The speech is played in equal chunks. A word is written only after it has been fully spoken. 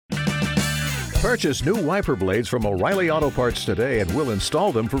Purchase new wiper blades from O'Reilly Auto Parts today and we'll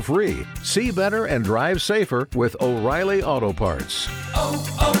install them for free. See better and drive safer with O'Reilly Auto Parts.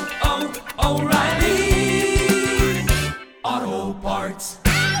 O'Reilly Auto Parts.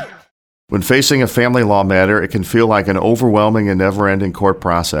 When facing a family law matter, it can feel like an overwhelming and never-ending court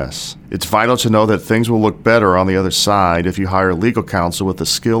process. It's vital to know that things will look better on the other side if you hire legal counsel with the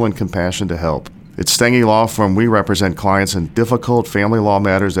skill and compassion to help. At Stengy Law Firm, we represent clients in difficult family law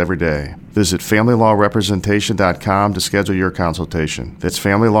matters every day. Visit FamilyLawRepresentation.com to schedule your consultation. That's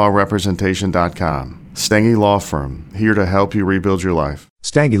FamilyLawRepresentation.com. Stengy Law Firm, here to help you rebuild your life.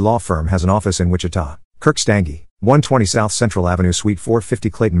 Stengy Law Firm has an office in Wichita. Kirk Stengy, 120 South Central Avenue, Suite 450,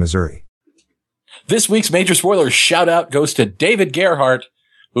 Clayton, Missouri. This week's Major Spoilers shout-out goes to David Gerhardt,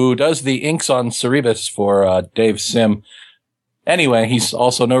 who does the inks on Cerebus for Dave Sim. Anyway, he's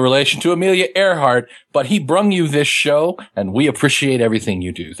also no relation to Amelia Earhart, but he brung you this show, and we appreciate everything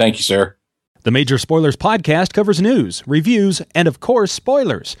you do. Thank you, sir. The Major Spoilers podcast covers news, reviews, and of course,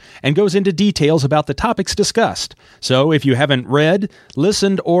 spoilers, and goes into details about the topics discussed. So if you haven't read,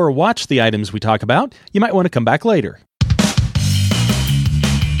 listened, or watched the items we talk about, you might want to come back later.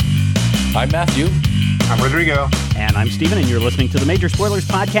 I'm Matthew. I'm Rodrigo. And I'm Steven, and you're listening to the Major Spoilers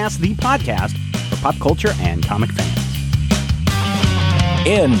Podcast, the podcast for pop culture and comic fans.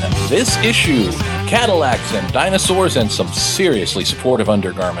 In this issue, Cadillacs and dinosaurs and some seriously supportive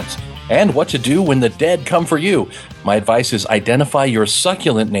undergarments. And what to do when the dead come for you. My advice is identify your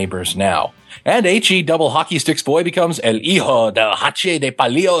succulent neighbors now. And H.E. Double Hockey Sticks Boy becomes El Hijo de Hache de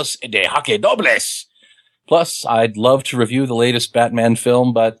Palios de Jaque Dobles. Plus, I'd love to review the latest Batman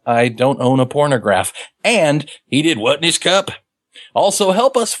film, but I don't own a pornograph. And he did what in his cup? Also,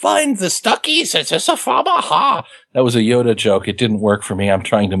 help us find the Stuckies. It's a ha. That was a Yoda joke. It didn't work for me. I'm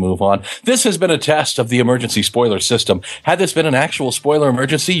trying to move on. This has been a test of the emergency spoiler system. Had this been an actual spoiler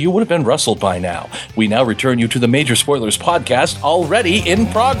emergency, you would have been rustled by now. We now return you to the Major Spoilers podcast, already in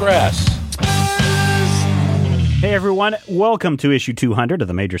progress. Hey everyone, welcome to issue 200 of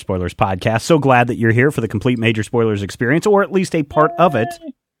the Major Spoilers Podcast. So glad that you're here for the complete Major Spoilers experience, or at least a part of it.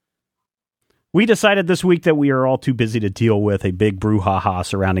 We decided this week that we are all too busy to deal with a big brouhaha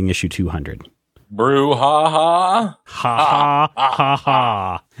surrounding issue 200. Brouhaha? Ha ha ha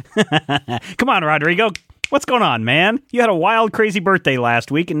ha. Come on, Rodrigo. What's going on, man? You had a wild, crazy birthday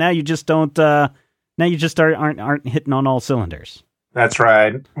last week, and now you just don't. Now you just aren't hitting on all cylinders. That's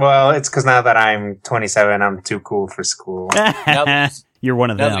right. Well, it's because now that I'm 27, I'm too cool for school. You're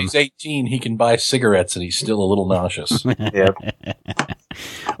one of them. Now that he's 18, he can buy cigarettes, and he's still a little nauseous. Yep.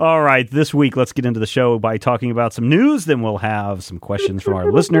 All right, this week, let's get into the show by talking about some news. Then we'll have some questions from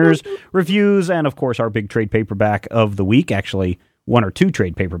our listeners, reviews, and, of course, our big trade paperback of the week. Actually, one or two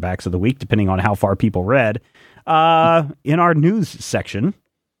trade paperbacks of the week, depending on how far people read. In our news section,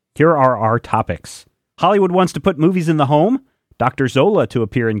 here are our topics. Hollywood wants to put movies in the home. Dr. Zola to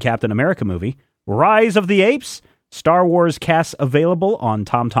appear in Captain America movie. Rise of the Apes. Star Wars casts available on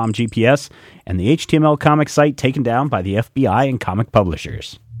TomTom GPS. And the HTML comic site taken down by the FBI and comic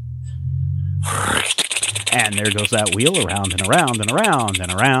publishers. And there goes that wheel around and around and around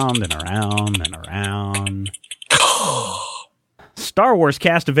and around and around and around. Star Wars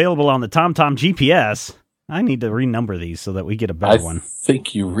cast available on the TomTom GPS. I need to renumber these so that we get a better one. I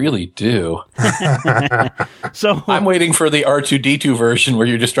think you really do. So I'm waiting for the R2-D2 version where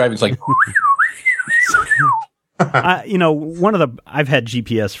you're just driving. It's like, I've had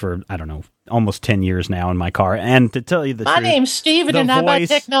GPS for, I don't know, almost 10 years now in my car. And to tell you the truth, my name's Steven and I buy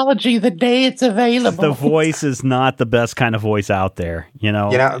technology the day it's available. The voice is not the best kind of voice out there, you know?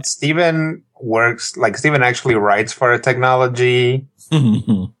 Steven actually writes for a technology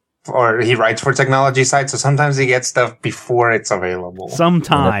or he writes for technology sites. So sometimes he gets stuff before it's available.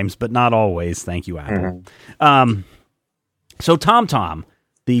 Sometimes, but not always. Thank you, Apple. Mm-hmm. So TomTom,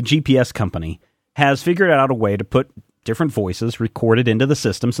 the GPS company, has figured out a way to put different voices recorded into the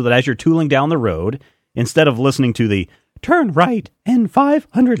system so that as you're tooling down the road, instead of listening to the turn right and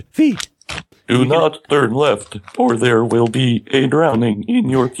 500 feet, do not turn left, or there will be a drowning in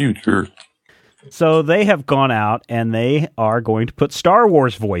your future. So they have gone out and they are going to put Star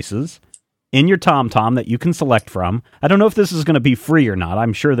Wars voices in your TomTom that you can select from. I don't know if this is going to be free or not.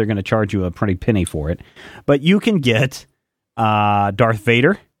 I'm sure they're going to charge you a pretty penny for it. But you can get Darth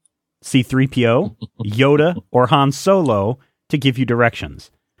Vader, C-3PO, Yoda, or Han Solo to give you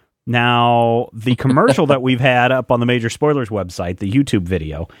directions. Now, the commercial that we've had up on the Major Spoilers website, the YouTube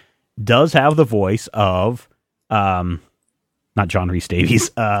video, does have the voice of, not John Rhys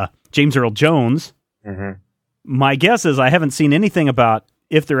Davies, James Earl Jones. Mm-hmm. My guess is I haven't seen anything about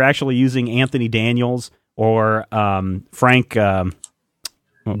if they're actually using Anthony Daniels or Frank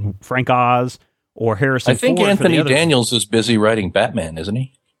Oz or Harrison I think Ford Anthony Daniels is busy writing Batman, isn't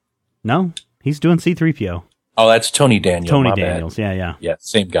he? No, he's doing C-3PO. Oh, that's Tony Daniels. Tony Daniels, yeah. Yeah,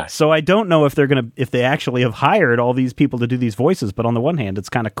 same guy. So I don't know if they actually have hired all these people to do these voices, but on the one hand, it's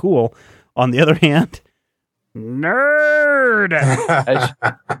kind of cool. On the other hand, nerd.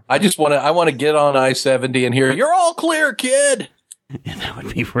 I want to get on I-70 and hear, "You're all clear, kid." Yeah, that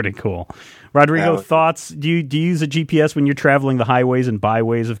would be pretty cool. Rodrigo, thoughts? Do you use a GPS when you're traveling the highways and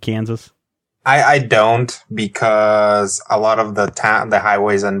byways of Kansas? I don't, because a lot of the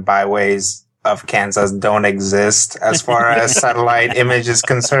highways and byways of Kansas don't exist as far as satellite image is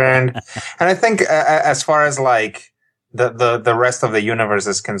concerned. And I think as far as like the rest of the universe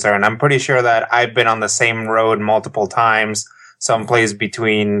is concerned, I'm pretty sure that I've been on the same road multiple times, someplace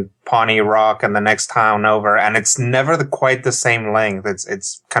between Pawnee Rock and the next town over, and it's never quite the same length.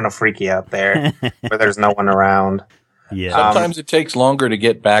 It's kind of freaky out there where there's no one around. Yeah. Sometimes it takes longer to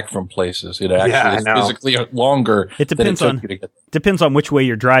get back from places. It actually is physically longer. It depends on which way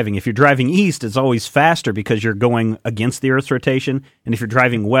you're driving. If you're driving east, it's always faster because you're going against the Earth's rotation, and if you're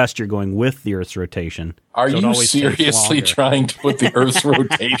driving west, you're going with the Earth's rotation. Are you seriously trying to put the Earth's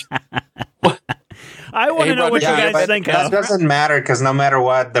rotation? I want to know what you guys think of. That doesn't matter, because no matter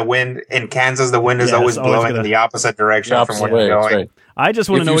what, the wind in Kansas, the wind is always blowing in the opposite direction from where you're going. Right. I just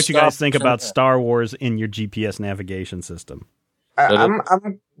want to know what you guys think about Star Wars in your GPS navigation system. I'm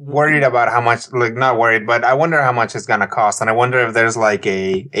worried about how much, like, not worried, but I wonder how much it's going to cost. And I wonder if there's like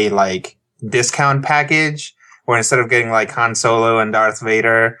a discount package where instead of getting like Han Solo and Darth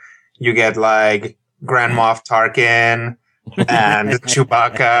Vader, you get like Grand Moff Tarkin and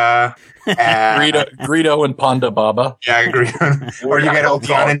Chewbacca. And Greedo and Ponda Baba. Yeah, Greedo. Or you get all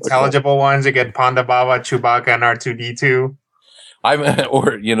the unintelligible ones. You get Ponda Baba, Chewbacca, and R2-D2.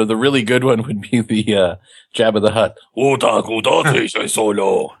 The really good one would be the Jabba the Hutt.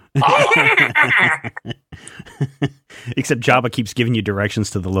 Solo. Except Jabba keeps giving you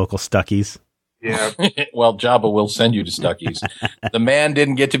directions to the local Stuckies. Yeah. Well, Jabba will send you to Stuckies. The man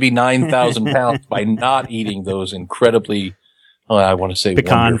didn't get to be 9,000 pounds by not eating those incredibly, I want to say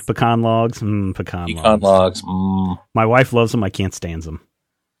pecan logs. Pecan logs. My wife loves them. I can't stand them.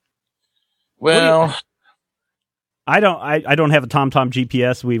 Well, I don't have a TomTom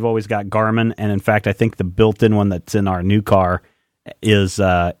GPS. We've always got Garmin, and in fact, I think the built-in one that's in our new car is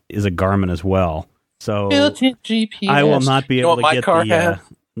a Garmin as well. So built-in GPS. I will not be able to get the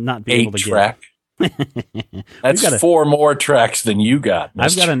 8-track. That's 4 more tracks than you got.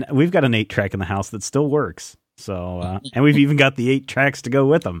 We've got an 8-track in the house that still works. So and we've even got the 8 tracks to go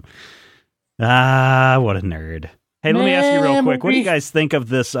with them. What a nerd. Hey, let me ask you real quick. What do you guys think of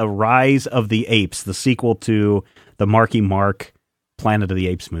this Rise of the Apes, the sequel to the Marky Mark Planet of the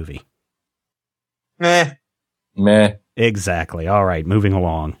Apes movie? Meh. Exactly. All right, moving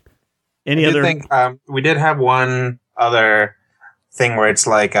along. We did have one other thing where it's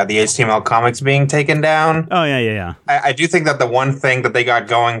like the HTML comics being taken down. Oh, yeah. I do think that the one thing that they got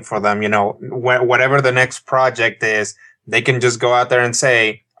going for them, whatever the next project is, they can just go out there and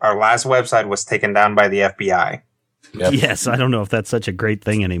say, our last website was taken down by the FBI. Yep. Yes, I don't know if that's such a great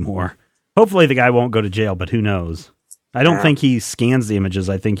thing anymore. Hopefully the guy won't go to jail, but who knows? I don't think he scans the images.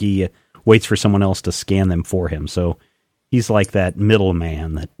 I think he waits for someone else to scan them for him. So he's like that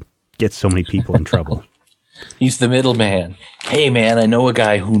middleman that gets so many people in trouble. He's the middleman. Hey, man, I know a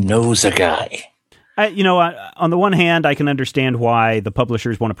guy who knows a guy. On the one hand, I can understand why the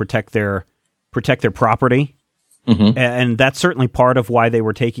publishers want to protect their property. Mm-hmm. And that's certainly part of why they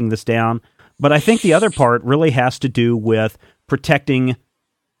were taking this down. But I think the other part really has to do with protecting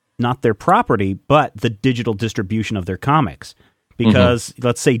not their property, but the digital distribution of their comics. Because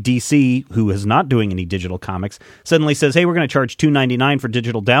let's say DC, who is not doing any digital comics, suddenly says, hey, we're going to charge $2.99 for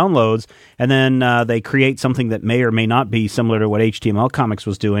digital downloads, and then they create something that may or may not be similar to what HTML Comics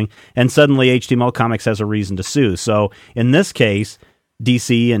was doing, and suddenly HTML Comics has a reason to sue. So in this case,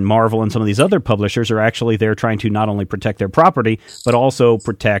 DC and Marvel and some of these other publishers are actually there trying to not only protect their property, but also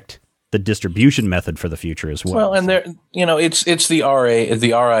protect the distribution method for the future as well. Well, and there, it's the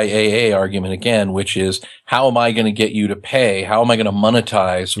RIAA argument again, which is, how am I going to get you to pay? How am I going to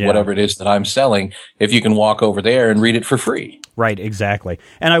monetize whatever it is that I'm selling if you can walk over there and read it for free? Right, exactly.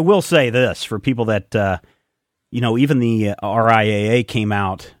 And I will say this, for people that, even the RIAA came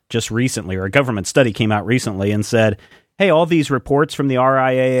out just recently, or a government study came out recently and said, hey, all these reports from the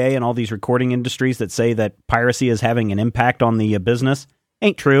RIAA and all these recording industries that say that piracy is having an impact on the business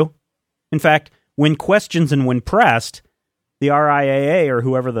ain't true. In fact, when questioned and when pressed, the RIAA, or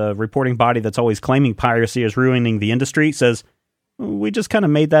whoever the reporting body that's always claiming piracy is ruining the industry, says, we just kind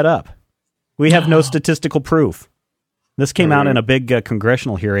of made that up. We have no statistical proof. This came out in a big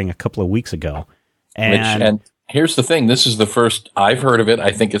congressional hearing a couple of weeks ago. And here's the thing. This is the first I've heard of it.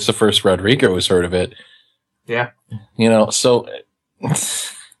 I think it's the first Rodrigo has heard of it. Yeah. So...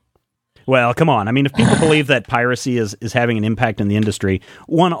 Well, come on. I mean, if people believe that piracy is having an impact in the industry,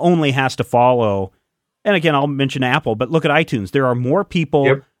 one only has to follow. And again, I'll mention Apple, but look at iTunes. There are more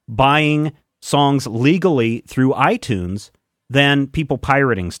people buying songs legally through iTunes than people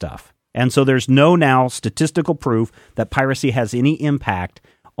pirating stuff. And so there's no now statistical proof that piracy has any impact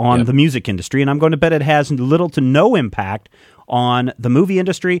on the music industry. And I'm going to bet it has little to no impact on the movie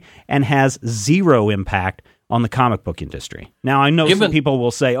industry and has zero impact on the comic book industry. Now, I know some people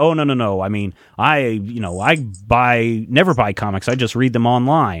will say, oh, no. I mean, I never buy comics. I just read them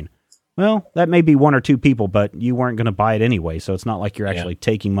online. Well, that may be one or two people, but you weren't going to buy it anyway, so it's not like you're actually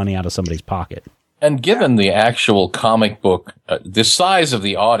taking money out of somebody's pocket. And given the actual comic book, the size of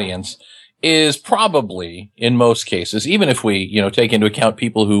the audience is probably, in most cases, even if we, take into account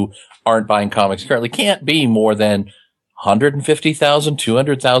people who aren't buying comics currently, can't be more than 150,000,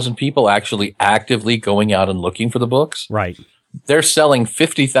 200,000 people actually actively going out and looking for the books. Right. They're selling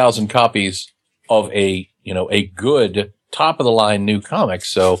 50,000 copies of a good top of the line new comic.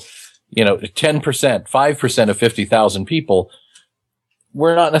 So, 10%, 5% of 50,000 people,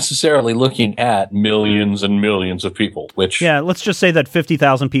 we're not necessarily looking at millions and millions of people, which... Yeah, let's just say that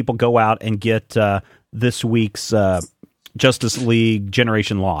 50,000 people go out and get this week's Justice League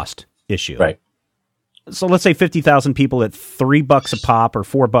Generation Lost issue. Right. So let's say 50,000 people at $3 a pop or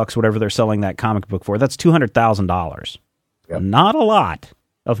 $4, whatever they're selling that comic book for. That's $200,000. Yep. Not a lot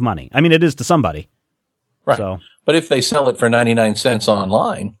of money. I mean, it is to somebody. Right. So, but if they sell it for 99 cents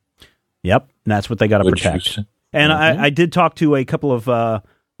online... Yep, and that's what they got to protect. And I did talk to a couple of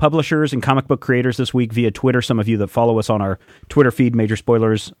publishers and comic book creators this week via Twitter. Some of you that follow us on our Twitter feed, Major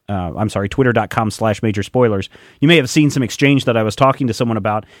Spoilers, twitter.com/Major Spoilers. You may have seen some exchange that I was talking to someone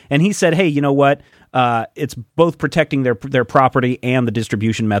about, and he said, hey, you know what? It's both protecting their property and the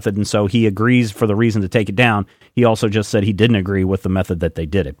distribution method, and so he agrees for the reason to take it down. He also just said he didn't agree with the method that they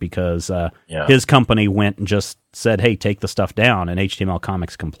did it because his company went and just said, hey, take the stuff down, and HTML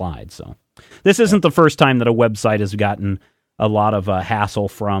Comics complied. So this isn't the first time that a website has gotten a lot of hassle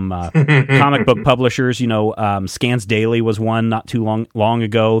from comic book publishers. Scans Daily was one not too long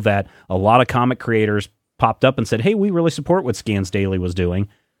ago that a lot of comic creators popped up and said, hey, we really support what Scans Daily was doing.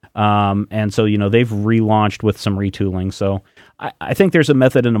 And so, they've relaunched with some retooling. So I think there's a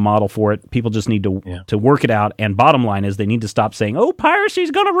method and a model for it. People just need to work it out. And bottom line is they need to stop saying, oh,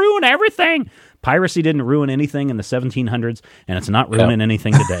 piracy's going to ruin everything. Piracy didn't ruin anything in the 1700s, and it's not ruining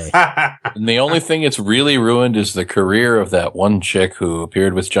anything today. And the only thing it's really ruined is the career of that one chick who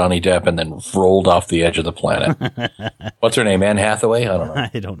appeared with Johnny Depp and then rolled off the edge of the planet. What's her name? Anne Hathaway? I don't know.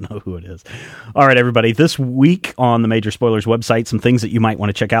 I don't know who it is. All right, everybody. This week on the Major Spoilers website, some things that you might want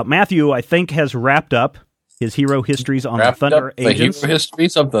to check out. Matthew, I think, has wrapped up his hero histories on the Thunder Agents. The hero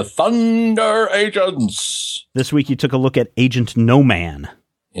histories of the Thunder Agents. This week you took a look at Agent No Man.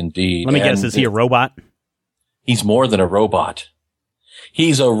 Indeed. Let me guess, is he a robot? He's more than a robot.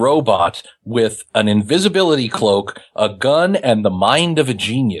 He's a robot with an invisibility cloak, a gun, and the mind of a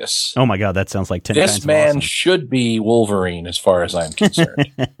genius. Oh my God, that sounds like 10 times This man awesome. Should be Wolverine as far as I'm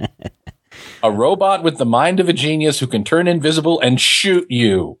concerned. A robot with the mind of a genius who can turn invisible and shoot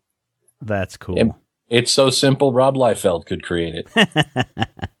you. That's cool. It's so simple, Rob Liefeld could create it.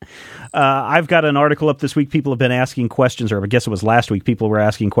 I've got an article up this week. People have been asking questions, or I guess it was last week, people were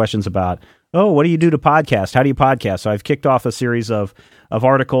asking questions about, what do you do to podcast? How do you podcast? So I've kicked off a series of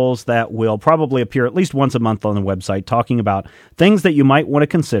articles that will probably appear at least once a month on the website, talking about things that you might want to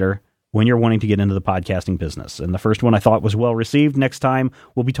consider when you're wanting to get into the podcasting business. And the first one I thought was well received. Next time,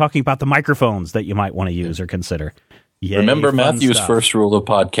 we'll be talking about the microphones that you might want to use or consider. Yay, remember Matthew's first rule of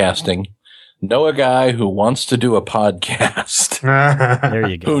podcasting. Know a guy who wants to do a podcast. There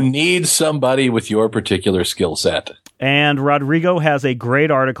you go. Who needs somebody with your particular skill set. And Rodrigo has a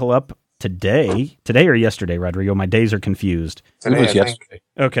great article up today. Today or yesterday, Rodrigo? My days are confused. Today, it was yesterday.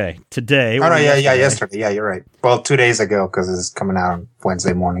 Okay, today. Oh, no, yesterday. Yeah, you're right. Well, 2 days ago, because it's coming out on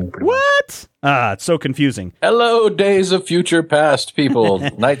Wednesday morning. What? It's so confusing. Hello, days of future past, people.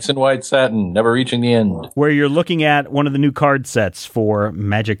 Knights in white satin, never reaching the end. Where you're looking at one of the new card sets for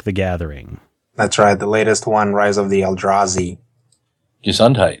Magic the Gathering. That's right, the latest one, Rise of the Eldrazi.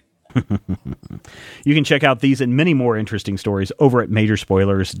 Gesundheit. You can check out these and many more interesting stories over at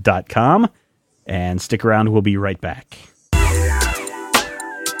majorspoilers.com. And stick around, we'll be right back.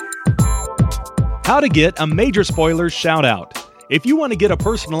 How to get a Major Spoilers shout-out. If you want to get a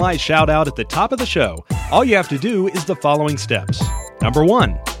personalized shout-out at the top of the show, all you have to do is the following steps. Number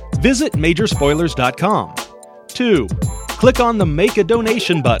 1, visit majorspoilers.com. 2, click on the Make a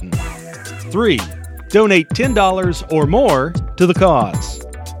Donation button. 3, Donate $10 or more to the cause.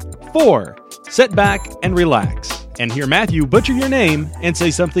 4. Sit back and relax and hear Matthew butcher your name and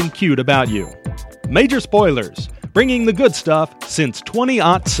say something cute about you. Major Spoilers, bringing the good stuff since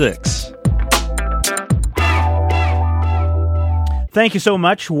 2006. Thank you so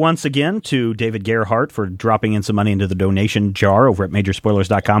much once again to David Gerhardt for dropping in some money into the donation jar over at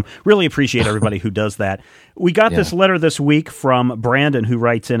majorspoilers.com. Really appreciate everybody who does that. We got this letter this week from Brandon, who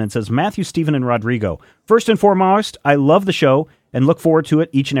writes in and says, Matthew, Stephen, and Rodrigo, first and foremost, I love the show and look forward to it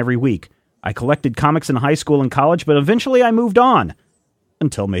each and every week. I collected comics in high school and college, but eventually I moved on.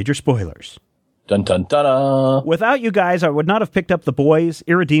 Until Major Spoilers. Dun dun dun. Without you guys, I would not have picked up The Boys,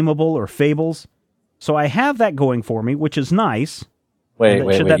 Irredeemable, or Fables. So I have that going for me, which is nice. Wait,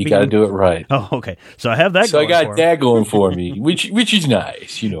 you got to do it right. Oh, okay. So I have that going for me. So I got that going for me, which is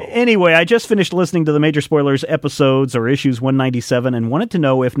nice, Anyway, I just finished listening to the Major Spoilers episodes or issues 197 and wanted to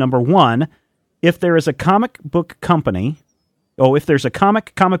know if, number one, if there is a comic book company, if there's a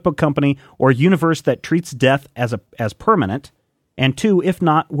comic book company or universe that treats death as permanent, and two, if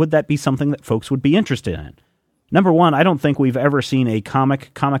not, would that be something that folks would be interested in? Number one, I don't think we've ever seen a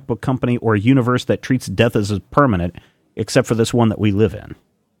comic book company or universe that treats death as permanent, except for this one that we live in.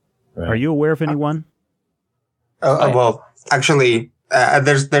 Right. Are you aware of anyone? Well, actually,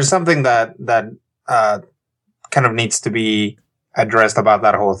 there's something that kind of needs to be addressed about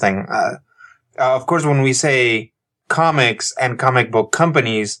that whole thing. Of course, when we say comics and comic book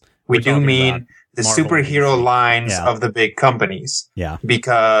companies, we do mean the Marvel superhero lines of the big companies. Yeah.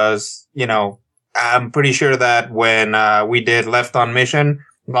 Because, I'm pretty sure that when we did Left on Mission,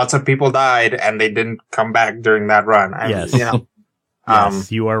 lots of people died and they didn't come back during that run. Yes.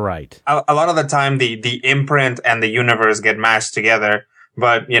 Yes, you are right. A lot of the time, the imprint and the universe get mashed together,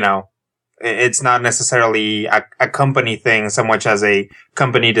 but, it's not necessarily a company thing so much as a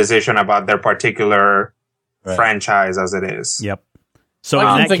company decision about their particular franchise as it is. Yep. So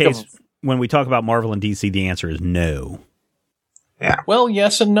in that case, when we talk about Marvel and DC, the answer is no. Yeah. Well,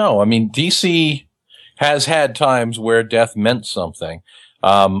 yes and no. I mean, DC has had times where death meant something.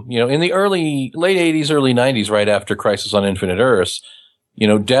 In the late 80s, early 90s, right after Crisis on Infinite Earths,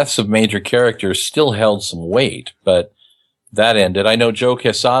 deaths of major characters still held some weight, but that ended. I know Joe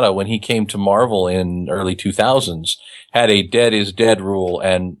Quesada, when he came to Marvel in early 2000s, had a dead is dead rule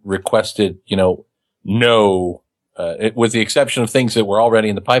and requested, no, with the exception of things that were already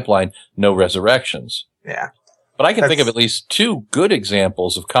in the pipeline, no resurrections. Yeah. But I can think of at least two good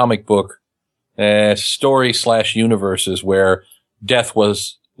examples of comic book story/universes where death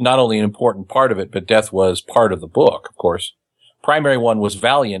was not only an important part of it, but death was part of the book, of course. Primary one was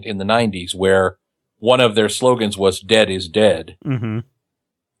Valiant in the 90s, where one of their slogans was "Dead is Dead." Mm-hmm.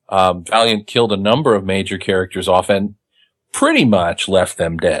 Valiant killed a number of major characters off and pretty much left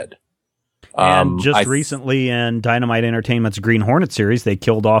them dead. And recently in Dynamite Entertainment's Green Hornet series, they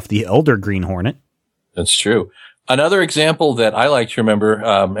killed off the Elder Green Hornet. That's true. Another example that I like to remember,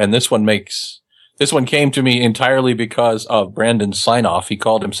 and this one came to me entirely because of Brandon's sign-off. He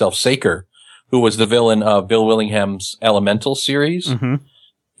called himself Saker, who was the villain of Bill Willingham's Elemental series. Mm-hmm.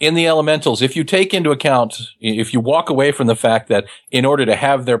 In the Elementals, if you take into account, if you walk away from the fact that in order to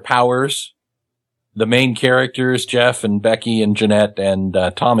have their powers, the main characters, Jeff and Becky and Jeanette and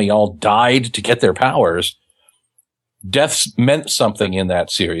Tommy, all died to get their powers, deaths meant something in that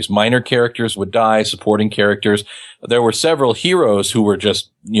series. Minor characters would die, supporting characters. There were several heroes who were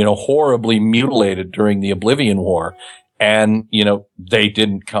just, horribly mutilated during the Oblivion War. And, they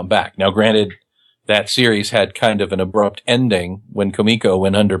didn't come back. Now, granted, that series had kind of an abrupt ending when Komiko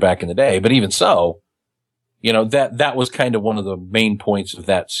went under back in the day. But even so, that was kind of one of the main points of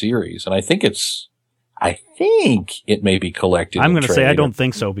that series. And I think it may be collected. I'm going to say I don't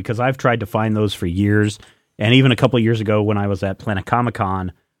think so, because I've tried to find those for years. And even a couple of years ago when I was at Planet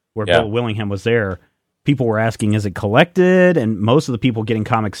Comic-Con, where Bill Willingham was there, people were asking, is it collected? And most of the people getting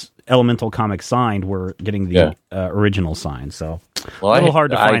Elemental comics signed were getting the original signed. So a little hard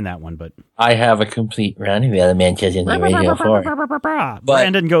to find that one. But I have a complete run of Elementals in the radio for it.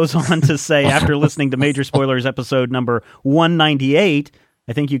 Brandon goes on to say, after listening to Major Spoilers episode number 198,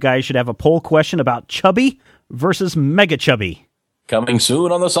 I think you guys should have a poll question about Chubby versus Mega Chubby. Coming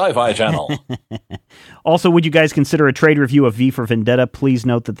soon on the Sci-Fi Channel. Also, would you guys consider a trade review of V for Vendetta? Please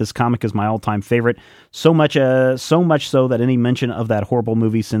note that this comic is my all-time favorite. So much so that any mention of that horrible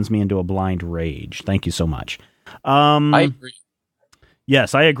movie sends me into a blind rage. Thank you so much. I agree.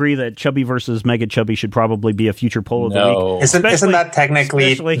 Yes, I agree that Chubby versus Mega Chubby should probably be a future poll of the week. Isn't that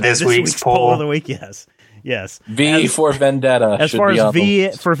technically this week's poll of the week? Yes. V for Vendetta. As far as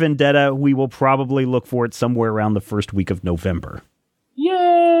V for Vendetta, we will probably look for it somewhere around the first week of November.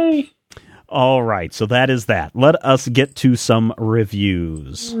 Yay! All right, so that is that. Let us get to some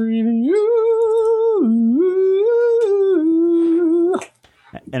reviews.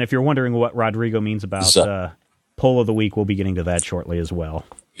 And if you're wondering what Rodrigo means about poll of the week, we'll be getting to that shortly as well.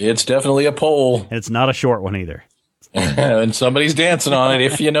 It's definitely a poll. It's not a short one either. And somebody's dancing on it,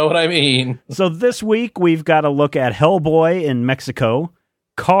 if you know what I mean. So this week, we've got a look at Hellboy in Mexico,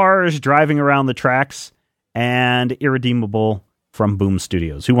 Cars driving around the tracks, and Irredeemable from Boom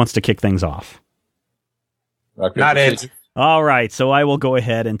Studios. Who wants to kick things off? Not it. All right, so I will go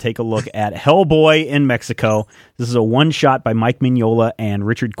ahead and take a look at Hellboy in Mexico. This is a one-shot by Mike Mignola and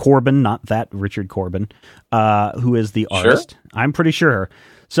Richard Corbin, not that Richard Corbin, who is the artist. Sure? I'm pretty sure.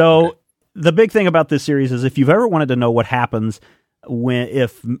 So the big thing about this series is if you've ever wanted to know what happens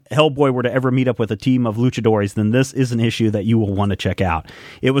if Hellboy were to ever meet up with a team of luchadores, then this is an issue that you will want to check out.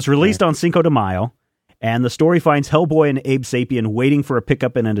 It was released on Cinco de Mayo, and the story finds Hellboy and Abe Sapien waiting for a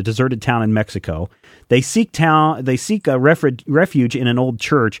pickup in a deserted town in Mexico. They seek a refuge in an old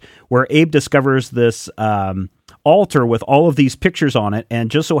church where Abe discovers this altar with all of these pictures on it,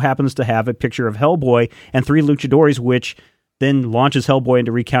 and just so happens to have a picture of Hellboy and 3 luchadores, which then launches Hellboy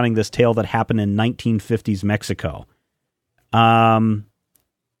into recounting this tale that happened in 1950s Mexico. In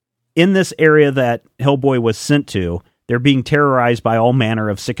this area that Hellboy was sent to, they're being terrorized by all manner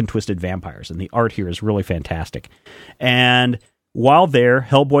of sick and twisted vampires, and the art here is really fantastic. And while there,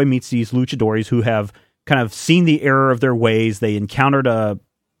 Hellboy meets these luchadores who have kind of seen the error of their ways. They encountered the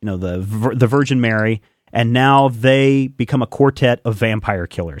Virgin Mary, and now they become a quartet of vampire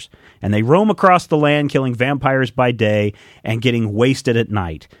killers. And they roam across the land, killing vampires by day and getting wasted at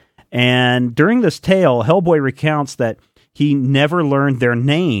night. And during this tale, Hellboy recounts that he never learned their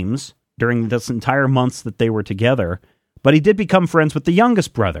names during this entire months that they were together, but he did become friends with the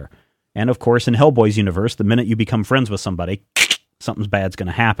youngest brother. And of course, in Hellboy's universe, the minute you become friends with somebody, something's bad's going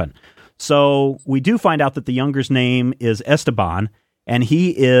to happen. So we do find out that the younger's name is Esteban, and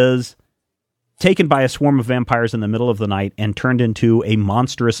he is taken by a swarm of vampires in the middle of the night and turned into a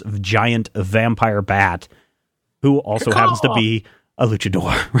monstrous giant vampire bat, who also happens to be a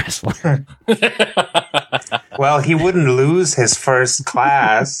luchador wrestler. Well, he wouldn't lose his first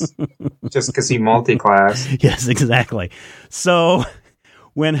class just because he multi-class. Yes, exactly. So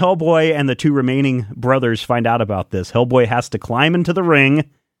when Hellboy and the 2 remaining brothers find out about this, Hellboy has to climb into the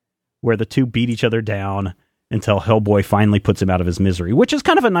ring where the 2 beat each other down until Hellboy finally puts him out of his misery, which is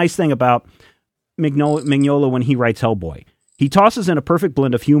kind of a nice thing about Mignola when he writes Hellboy. He tosses in a perfect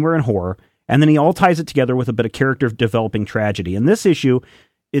blend of humor and horror, and then he all ties it together with a bit of character developing tragedy. In this issue,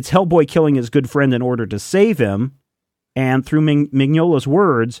 it's Hellboy killing his good friend in order to save him, and through Mignola's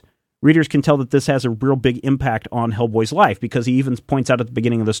words, readers can tell that this has a real big impact on Hellboy's life, because he even points out at the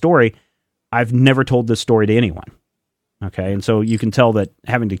beginning of the story, I've never told this story to anyone. Okay, and so you can tell that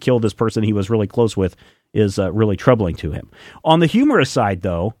having to kill this person he was really close with is really troubling to him. On the humorous side,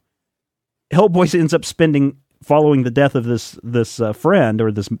 though, Hellboy ends up following the death of this friend,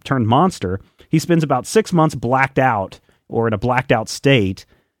 or this turned monster, he spends about 6 months blacked out, or in a blacked out state,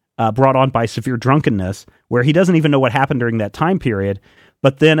 brought on by severe drunkenness, where he doesn't even know what happened during that time period.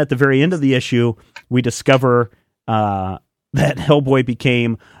 But then at the very end of the issue, we discover that Hellboy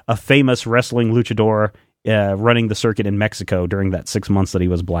became a famous wrestling luchador running the circuit in Mexico during that 6 months that he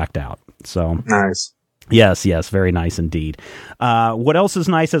was blacked out. So nice. Yes, very nice indeed. What else is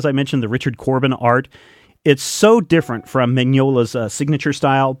nice? As I mentioned, the Richard Corbin art. It's so different from Mignola's signature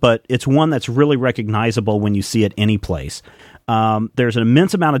style, but it's one that's really recognizable when you see it any place. There's an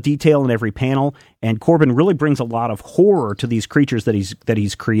immense amount of detail in every panel, and Corbin really brings a lot of horror to these creatures that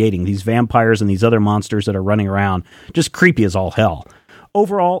he's creating, these vampires and these other monsters that are running around, just creepy as all hell.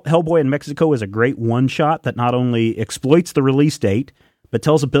 Overall, Hellboy in Mexico is a great one-shot that not only exploits the release date, but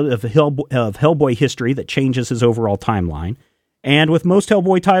tells a bit of Hellboy history that changes his overall timeline. And with most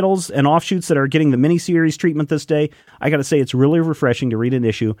Hellboy titles and offshoots that are getting the miniseries treatment this day, I got to say it's really refreshing to read an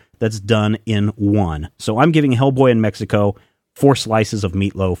issue that's done in one. So I'm giving Hellboy in Mexico 4 slices of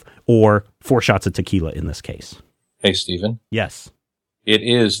meatloaf, or 4 shots of tequila in this case. Hey, Stephen. Yes. It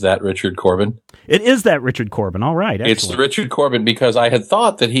is that Richard Corbin. It is that Richard Corbin. All right. Excellent. It's the Richard Corbin, because I had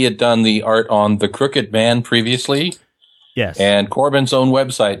thought that he had done the art on The Crooked Man previously. Yes. And Corbin's own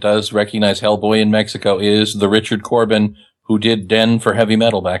website does recognize Hellboy in Mexico is the Richard Corbin who did Den for heavy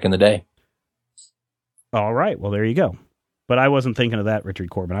metal back in the day. All right. Well, there you go. But I wasn't thinking of that Richard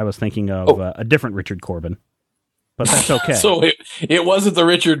Corbin. I was thinking of a different Richard Corbin. But that's okay. So it wasn't the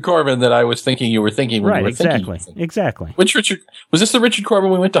Richard Corbin that I was thinking you were thinking when you were thinking. Exactly. Which Richard? Was this the Richard Corbin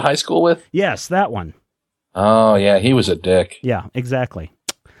we went to high school with? Yes, that one. Oh, yeah. He was a dick. Yeah, exactly.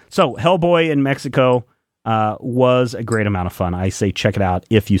 So Hellboy in Mexico was a great amount of fun. I say check it out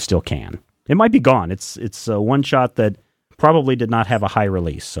if you still can. It might be gone. It's a one shot that probably did not have a high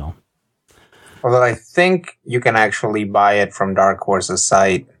release. So, although I think you can actually buy it from Dark Horse's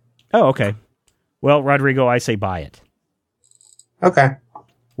site. Oh, okay. Well, Rodrigo, I say buy it. Okay.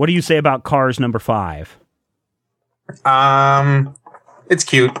 What do you say about Cars number 5? It's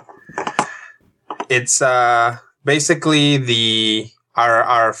cute. It's basically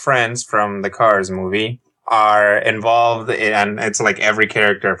our friends from the Cars movie are involved in, and it's like every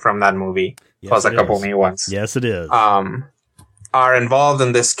character from that movie, plus a couple new ones. Yes, it is. Are involved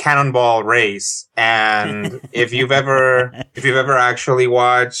in this cannonball race, and if you've ever actually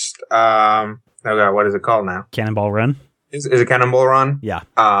watched, oh god, what is it called now? Cannonball Run. Is it Cannonball Run? Yeah.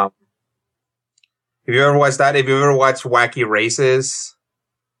 If you ever watched that, if you ever watched Wacky Races,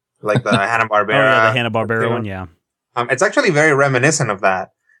 like the Hanna-Barbera. Oh yeah, the Hanna-Barbera one. Yeah. It's actually very reminiscent of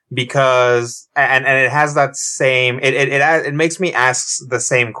that because, and it has that same. It makes me ask the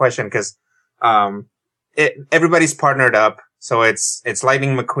same question because, everybody's partnered up. So it's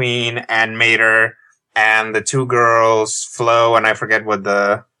Lightning McQueen and Mater and the two girls, Flo, and I forget what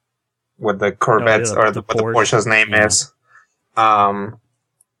the Corvette's what the Porsche's name is.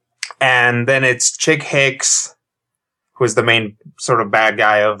 And then it's Chick Hicks, who's the main sort of bad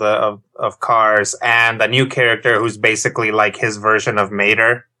guy of Cars, and the new character who's basically like his version of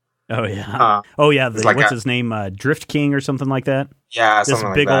Mater. Oh yeah. What's his name? Drift King or something like that. Yeah, this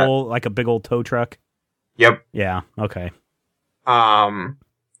something big like that. old, a big old tow truck. Yep. Yeah. Okay.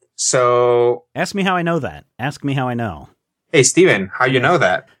 So ask me how I know that. Ask me how I know. Hey, Steven, how you know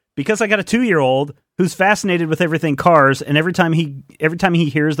that? Because I got a 2-year-old who's fascinated with everything Cars, and every time he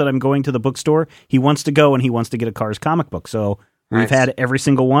hears that I'm going to the bookstore, he wants to go and he wants to get a Cars comic book. So we've had every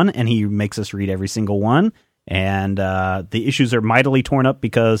single one, and he makes us read every single one. And the issues are mightily torn up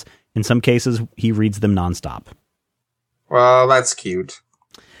because in some cases he reads them nonstop. Well, that's cute.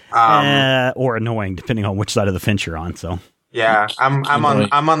 Or annoying, depending on which side of the fence you're on. So yeah, I'm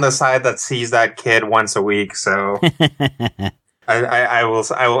on the side that sees that kid once a week. So I will.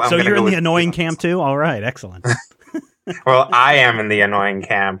 So you're in the annoying camp too. All right, excellent. Well, I am in the annoying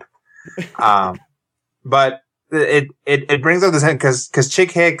camp. But it brings up this because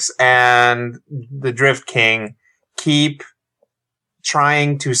Chick Hicks and the Drift King keep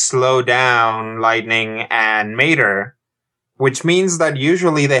trying to slow down Lightning and Mater, which means that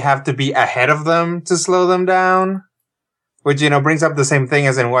usually they have to be ahead of them to slow them down. Which, brings up the same thing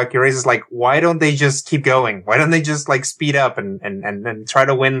as in Wacky Races. Like, why don't they just keep going? Why don't they just like speed up and try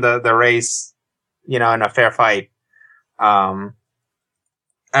to win the race, in a fair fight? And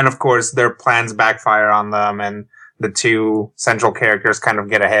of course their plans backfire on them and the two central characters kind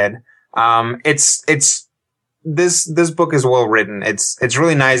of get ahead. This book is well written. It's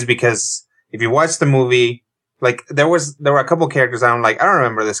really nice because if you watch the movie, like there were a couple characters I'm like, I don't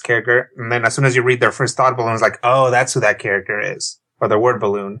remember this character. And then as soon as you read their first thought balloon, it's like, oh, that's who that character is, or their word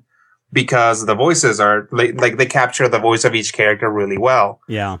balloon, because the voices are like they capture the voice of each character really well.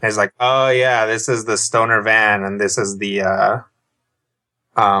 Yeah. And it's like, oh yeah, this is the Stoner van, and this is the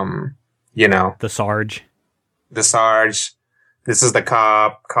the Sarge. The Sarge. This is the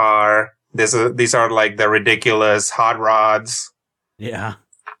cop car. These are like the ridiculous hot rods. Yeah.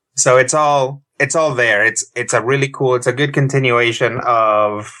 So it's all there. It's a really cool, it's a good continuation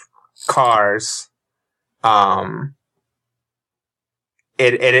of Cars.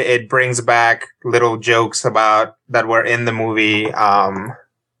 It brings back little jokes about that were in the movie,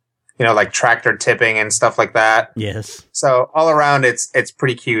 like tractor tipping and stuff like that. Yes. So all around it's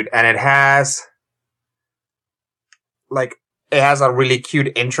pretty cute, and it has a really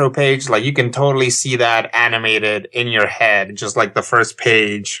cute intro page. Like you can totally see that animated in your head, just like the first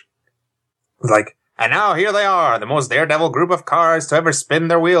page. Like, and now here they are, the most daredevil group of cars to ever spin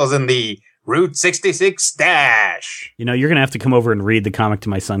their wheels in the Route 66 dash. You're going to have to come over and read the comic to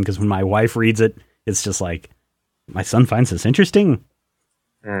my son, because when my wife reads it, it's just like, my son finds this interesting.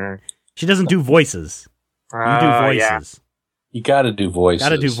 She doesn't do voices. You do voices. Yeah. You got to do voices. Got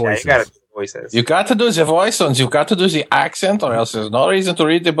to do voices. Yeah, you got to do voices. You got to do the voice and you got to do the accent, or else there's no reason to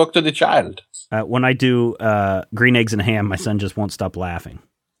read the book to the child. When I do green eggs and ham, my son just won't stop laughing.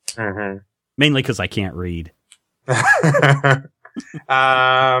 Mm-hmm. Mainly because I can't read. Hey,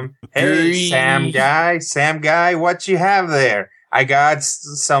 Sam guy, what you have there? I got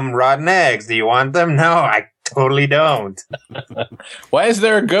some rotten eggs. Do you want them? No, I totally don't. Why is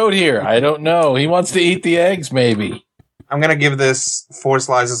there a goat here? I don't know. He wants to eat the eggs, maybe. I'm going to give this 4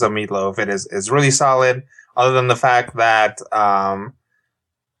 slices of meatloaf. It's really solid, other than the fact that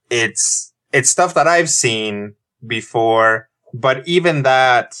it's stuff that I've seen before, but even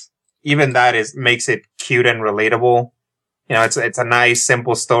that makes it cute and relatable. it's a nice,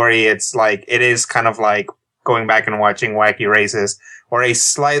 simple story. It's like, it is kind of like going back and watching Wacky Races, or a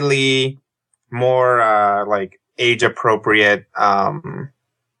slightly more, like age appropriate,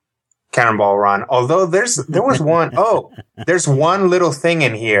 Cannonball Run. Although there's one little thing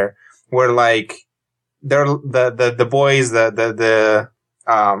in here where like, the boys,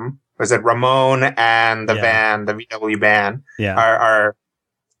 was it Ramon and the van, the VW van, are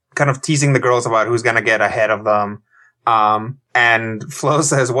kind of teasing the girls about who's going to get ahead of them. And Flo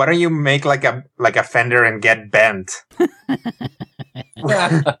says, why don't you make like a fender and get bent? Which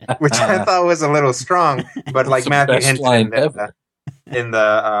I thought was a little strong, but like Matthew hinted in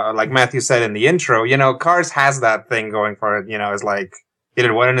the like Matthew said in the intro, Cars has that thing going for it, it's like, he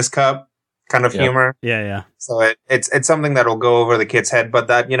did what in his cup kind of humor. Yeah. So it's something that'll go over the kid's head, but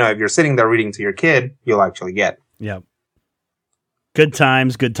that, if you're sitting there reading to your kid, you'll actually get. Yep. Good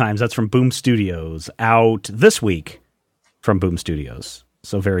times. That's from Boom Studios. Out this week from Boom Studios.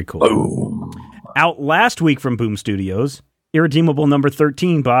 So very cool. Boom. Out last week from Boom Studios, Irredeemable number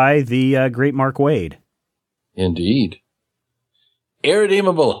 13 by the great Mark Waid. Indeed.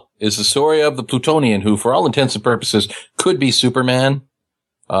 Irredeemable is the story of the Plutonian who, for all intents and purposes, could be Superman.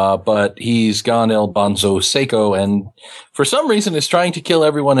 But he's gone El Bonzo Seco and for some reason is trying to kill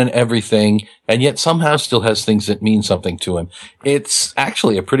everyone and everything, and yet somehow still has things that mean something to him. It's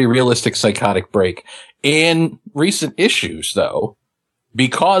actually a pretty realistic psychotic break. In recent issues, though,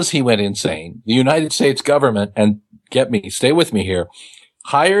 because he went insane, the United States government, and stay with me here,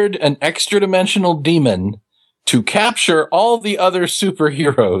 hired an extra-dimensional demon to capture all the other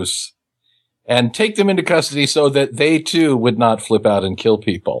superheroes and take them into custody so that they too would not flip out and kill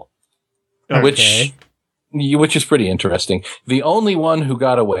people. Okay. Which is pretty interesting. The only one who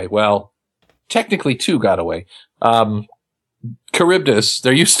got away, well, technically two got away. Charybdis,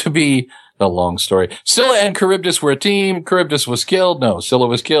 there used to be a long story. Scylla and Charybdis were a team. Charybdis was killed. No, Scylla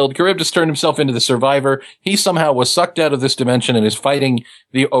was killed. Charybdis turned himself into the survivor. He somehow was sucked out of this dimension and is fighting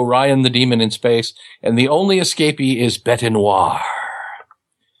the Orion the demon in space. And the only escapee is Bete Noire,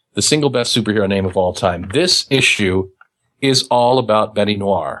 the single best superhero name of all time. This issue is all about Bete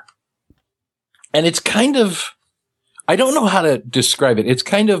Noire. And it's kind of, I don't know how to describe it. It's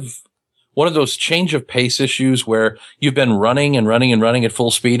kind of one of those change of pace issues where you've been running at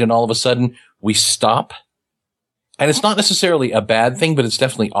full speed and all of a sudden we stop. And it's not necessarily a bad thing, but it's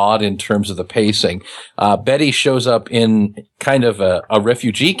definitely odd in terms of the pacing. Betty shows up in kind of a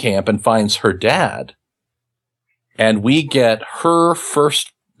refugee camp and finds her dad. And we get her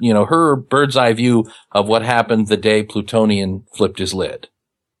first, her bird's eye view of what happened the day Plutonian flipped his lid.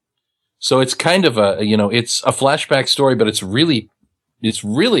 So it's kind of it's a flashback story, but it's really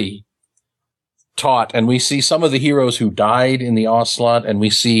taut. And we see some of the heroes who died in the onslaught, and we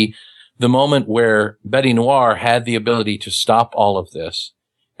see the moment where Bete Noire had the ability to stop all of this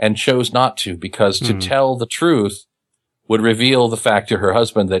and chose not to, because to tell the truth would reveal the fact to her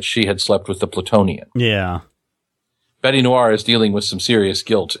husband that she had slept with the Plutonian. Yeah. Bete Noire is dealing with some serious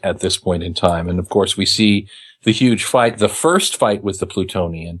guilt at this point in time. And of course, we see the huge fight, the first fight with the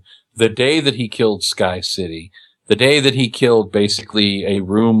Plutonian, the day that he killed Sky City, the day that he killed basically a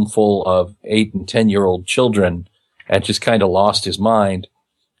room full of 8 and 10-year-old children and just kind of lost his mind.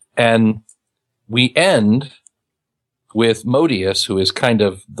 And we end with Modius, who is kind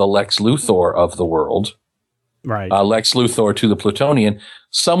of the Lex Luthor of the world. Right. Lex Luthor to the Plutonian,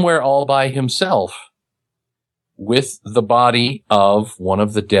 somewhere all by himself with the body of one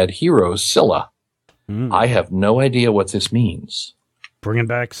of the dead heroes, Scylla. I have no idea what this means. Bringing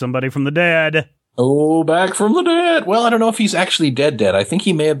back somebody from the dead. Oh, back from the dead. Well, I don't know if he's actually dead. I think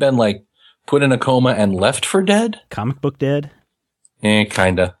he may have been put in a coma and left for dead. Comic book dead?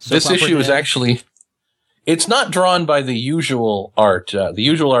 Kinda. This issue is actually, it's not drawn by the usual art. The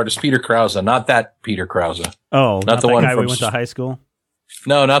usual art is Peter Krause, not that Peter Krause. Oh, not the one guy we went to high school?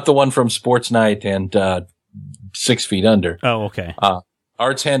 No, not the one from Sports Night and 6 Feet Under. Oh, okay.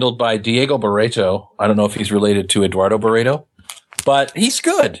 Art's handled by Diego Barreto. I don't know if he's related to Eduardo Barreto, but he's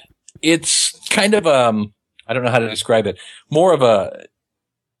good. It's kind of, I don't know how to describe it. More of a,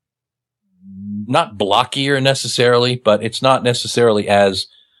 not blockier necessarily, but it's not necessarily as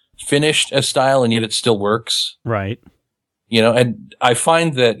finished a style, and yet it still works. Right. And I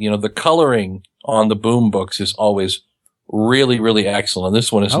find that, the coloring on the Boom books is always really, really excellent. And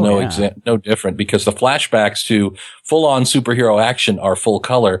this one is no different, because the flashbacks to full-on superhero action are full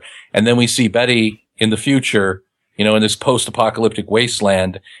color. And then we see Betty in the future, in this post-apocalyptic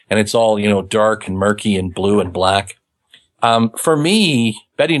wasteland, and it's all, dark and murky and blue and black. For me,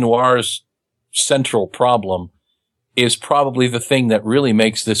 Bete Noire's central problem is probably the thing that really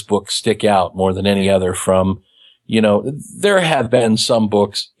makes this book stick out more than any other from, there have been some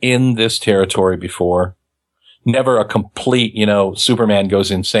books in this territory before. Never a complete, Superman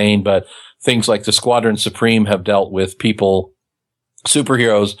goes insane, but things like the Squadron Supreme have dealt with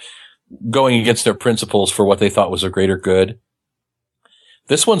superheroes going against their principles for what they thought was a greater good.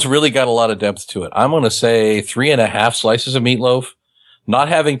 This one's really got a lot of depth to it. I'm going to say 3.5 slices of meatloaf. Not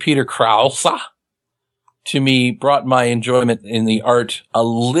having Peter Krause, to me, brought my enjoyment in the art a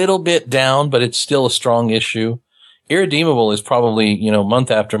little bit down, but it's still a strong issue. Irredeemable is probably,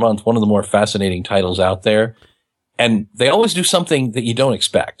 month after month, one of the more fascinating titles out there. And they always do something that you don't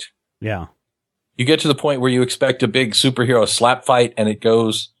expect. Yeah. You get to the point where you expect a big superhero slap fight and it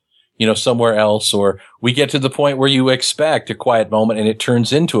goes, somewhere else. Or we get to the point where you expect a quiet moment and it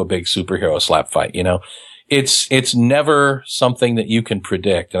turns into a big superhero slap fight. It's never something that you can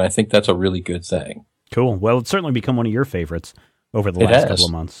predict. And I think that's a really good thing. Cool. Well, it's certainly become one of your favorites over the last couple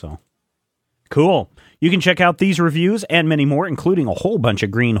of months. So cool. You can check out these reviews and many more, including a whole bunch of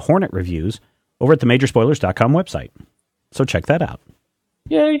Green Hornet reviews, over at the Majorspoilers.com website. So check that out.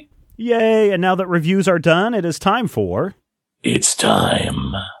 Yay. Yay. And now that reviews are done, it is time for... It's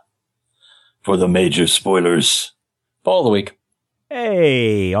time for the Major Spoilers Poll of the Week.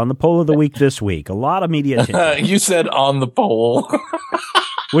 Hey, on the Poll of the Week this week, a lot of media attention. You said on the poll.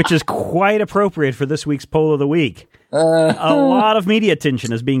 Which is quite appropriate for this week's Poll of the Week. A lot of media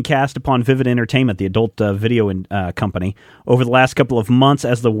attention is being cast upon Vivid Entertainment, the adult video company, over the last couple of months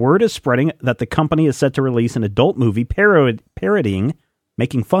as the word is spreading that the company is set to release an adult movie parodying,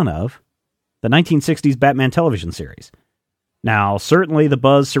 making fun of, the 1960s Batman television series. Now, certainly the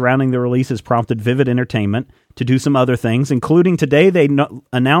buzz surrounding the release has prompted Vivid Entertainment to do some other things, including today they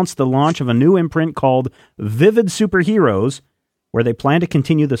announced the launch of a new imprint called Vivid Superheroes, where they plan to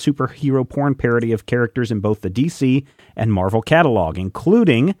continue the superhero porn parody of characters in both the DC and Marvel catalog,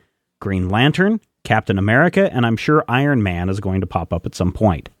 including Green Lantern, Captain America, and I'm sure Iron Man is going to pop up at some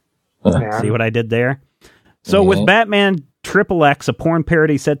point. See what I did there? So with Batman XXX, a porn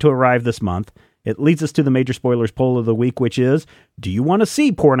parody set to arrive this month, it leads us to the Major Spoilers Poll of the Week, which is, do you want to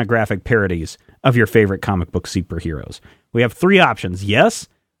see pornographic parodies of your favorite comic book superheroes? We have 3 options. Yes,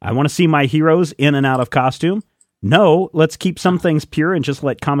 I want to see my heroes in and out of costume. No, let's keep some things pure and just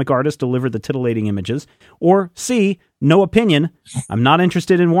let comic artists deliver the titillating images. Or C, no opinion. I'm not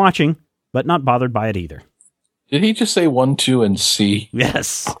interested in watching, but not bothered by it either. Did he just say 1, 2, and C?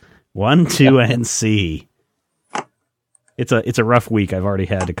 Yes. 1, 2, and C. It's a rough week. I've already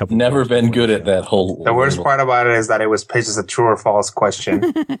had a couple. Never been good at that whole. The worst part about it is that it was pitched as a true or false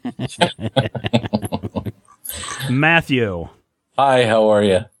question. Matthew. Hi, how are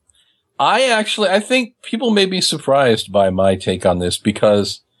you? I think people may be surprised by my take on this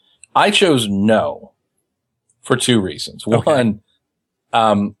because I chose no for 2 reasons. Okay. One,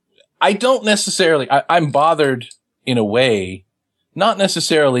 I don't necessarily, I'm bothered in a way, not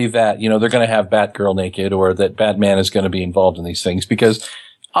necessarily that, they're going to have Batgirl naked or that Batman is going to be involved in these things because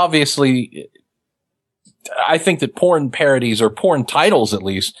obviously I think that porn parodies or porn titles at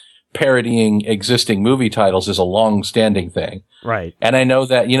least parodying existing movie titles is a long-standing thing. Right. And I know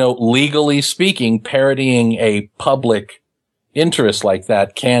that, legally speaking, parodying a public interest like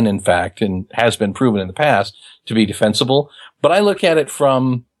that can, in fact, and has been proven in the past to be defensible. But I look at it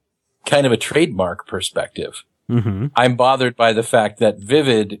from kind of a trademark perspective. Mm-hmm. I'm bothered by the fact that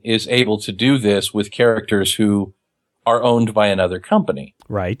Vivid is able to do this with characters who are owned by another company.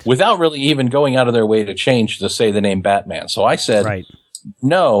 Right. Without really even going out of their way to say the name Batman. So I said, right.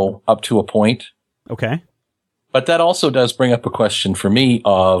 No, up to a point. Okay. But that also does bring up a question for me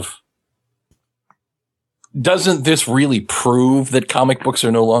of, doesn't this really prove that comic books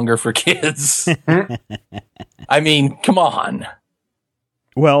are no longer for kids? I mean, come on.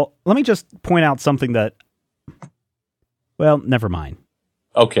 Well, let me just point out something that, well, never mind.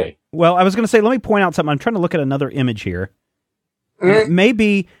 Okay. Well, I was going to say, let me point out something. I'm trying to look at another image here.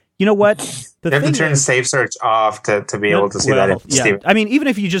 Maybe, you know what? You have to turn safe search off to be able to see that. Yeah. I mean, even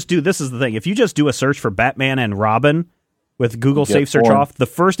if you just do, this is the thing. If you just do a search for Batman and Robin with Google safe search off, the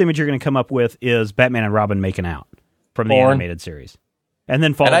first image you're going to come up with is Batman and Robin making out from the animated series. And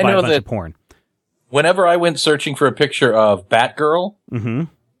then followed by a bunch of porn. Whenever I went searching for a picture of Batgirl,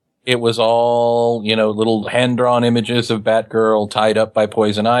 it was all, little hand-drawn images of Batgirl tied up by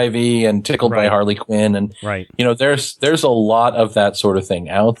Poison Ivy and tickled by Harley Quinn. And, there's a lot of that sort of thing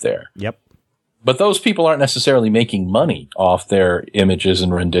out there. Yep. But those people aren't necessarily making money off their images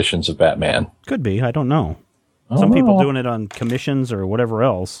and renditions of Batman. Could be. I don't know. Some people doing it on commissions or whatever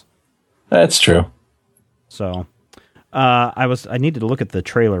else. That's true. So, I needed to look at the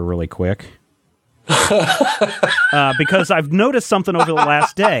trailer really quick. Because I've noticed something over the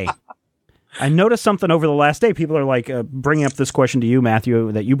last day. I noticed something over the last day. People are like bringing up this question to you,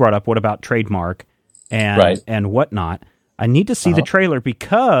 Matthew, that you brought up. What about trademark and whatnot? I need to see the trailer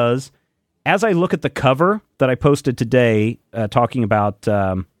because as I look at the cover that I posted today, talking about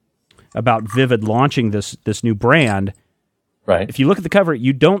Vivid launching this new brand. Right. If you look at the cover,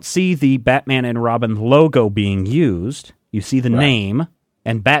 you don't see the Batman and Robin logo being used. You see the name,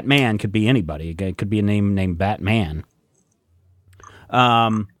 and Batman could be anybody. It could be a name named Batman.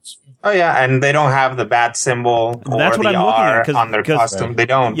 Oh yeah, and they don't have the bat symbol or that's what the I'm looking R at, on their costume. They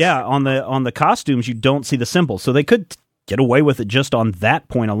don't. Yeah, on the costumes, you don't see the symbol, so they could get away with it just on that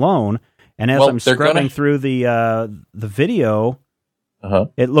point alone. And as I'm scrubbing through the video,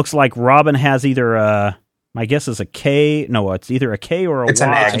 it looks like Robin has either my guess is a K. No, it's either a K or a Y. It's an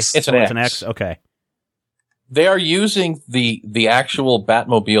X. It's an X. Okay. They are using the actual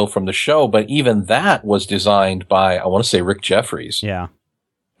Batmobile from the show, but even that was designed by, I want to say, Rick Jeffries. Yeah.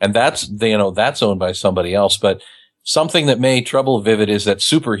 And that's owned by somebody else. But something that may trouble Vivid is that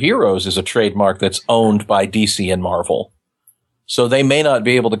Superheroes is a trademark that's owned by DC and Marvel. So they may not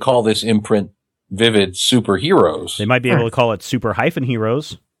be able to call this imprint Vivid Superheroes. They might be able to call it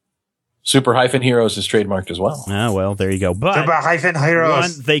Super-Heroes. Super-Heroes is trademarked as well. Ah, well, there you go. But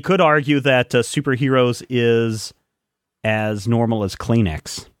Super-Heroes. they could argue that Superheroes is as normal as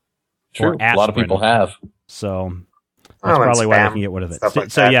Kleenex. Sure, a lot of people have. So that's probably why they can get rid of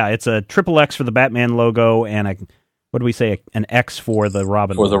it. So yeah, it's a triple X for the Batman logo and what do we say? An X for the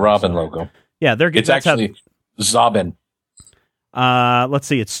Robin logo. For the Robin logo. Yeah, they're good. It's actually Zobin. Let's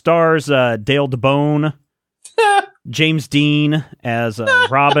see. It stars Dale DeBone, James Dean as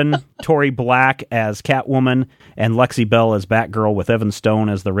Robin, Tori Black as Catwoman, and Lexi Bell as Batgirl with Evan Stone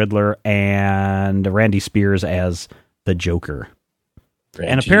as the Riddler and Randy Spears as the Joker.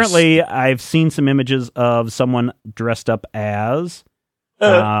 And apparently I've seen some images of someone dressed up as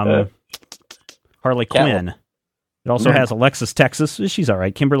Harley Quinn. It also has Alexis Texas. She's all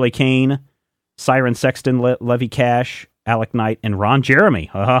right. Kimberly Kane, Siren Sexton, Levy Cash, Alec Knight, and Ron Jeremy.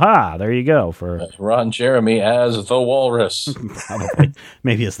 There you go. For Ron Jeremy as the Walrus. Probably.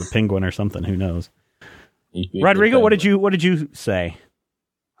 Maybe as the Penguin or something. Who knows? Rodrigo, what did you say?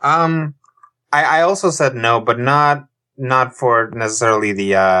 I also said no, but not for necessarily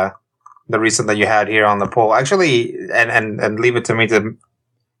the reason that you had here on the poll. Actually, and leave it to me to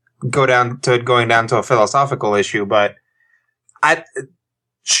going down to a philosophical issue, but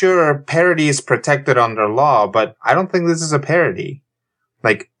sure, parody is protected under law, but I don't think this is a parody.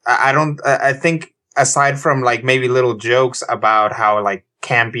 Like, I think aside from like maybe little jokes about how like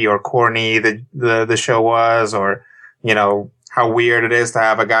campy or corny the show was, or, you know, how weird it is to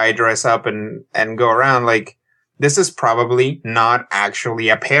have a guy dress up and go around, like, this is probably not actually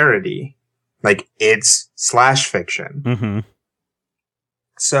a parody. Like, it's slash fiction. Mm-hmm.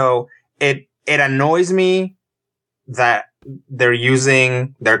 So it annoys me that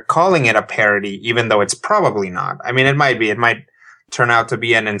they're calling it a parody, even though it's probably not. I mean, it might turn out to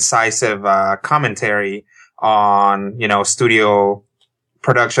be an incisive, commentary on, you know, studio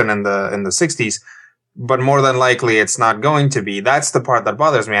production in the 60s, but more than likely it's not going to be. That's the part that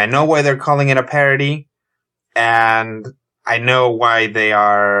bothers me. I know why they're calling it a parody, and I know why they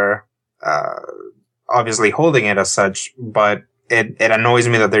are, obviously holding it as such, but it annoys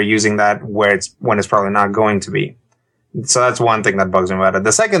me that they're using that when it's probably not going to be. So that's one thing that bugs me about it.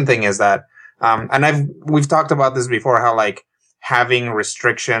 The second thing is that, we've talked about this before, how like having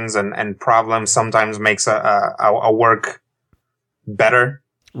restrictions and problems sometimes makes a work better.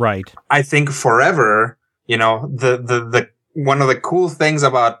 Right. I think forever, you know, the one of the cool things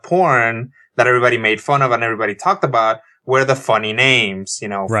about porn that everybody made fun of and everybody talked about were the funny names, you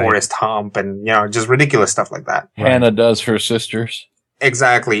know, right. Forrest Hump and, you know, just ridiculous stuff like that. Hannah does her sisters.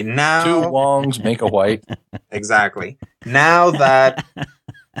 Exactly. Now 2 Wongs make a white. Exactly. Now that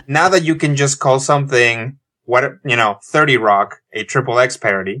you can just call something 30 Rock a triple X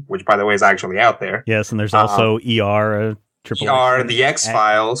parody, which by the way is actually out there. Yes, and there's also ER, triple X. The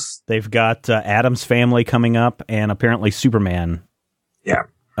X-Files. They've got Addams Family coming up, and apparently Superman. Yeah.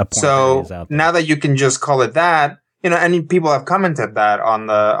 So now that you can just call it that, you know, and people have commented that on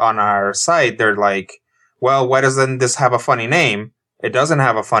our site. They're like, well, why doesn't this have a funny name? It doesn't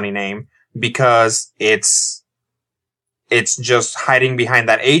have a funny name because it's just hiding behind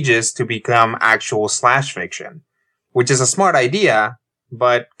that ages to become actual slash fiction, which is a smart idea,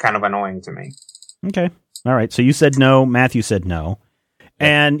 but kind of annoying to me. Okay. All right. So you said no. Matthew said no.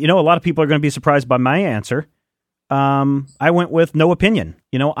 And, you know, a lot of people are going to be surprised by my answer. I went with no opinion.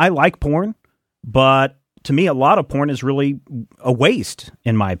 You know, I like porn, but to me, a lot of porn is really a waste,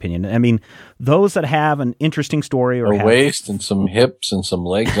 in my opinion. I mean, those that have an interesting story or a waist and some hips and some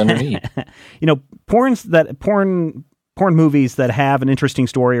legs underneath. Porn movies that have an interesting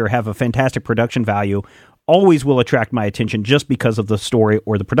story or have a fantastic production value always will attract my attention just because of the story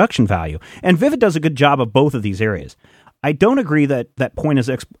or the production value. And Vivid does a good job of both of these areas. I don't agree that porn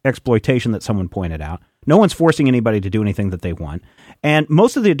is exploitation that someone pointed out. No one's forcing anybody to do anything that they want. And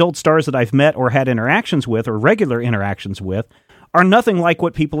most of the adult stars that I've met or had interactions with or regular interactions with are nothing like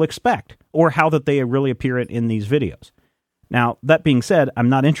what people expect or how that they really appear in these videos. Now, that being said, I'm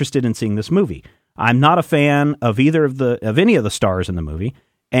not interested in seeing this movie. I'm not a fan of either of any of the stars in the movie.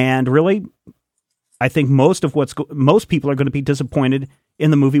 And really, I think most people are going to be disappointed in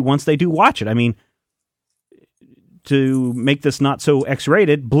the movie once they do watch it. I mean, to make this not so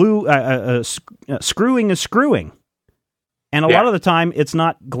X-rated, screwing is screwing. And a lot of the time, it's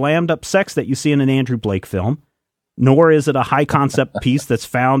not glammed up sex that you see in an Andrew Blake film, nor is it a high concept piece that's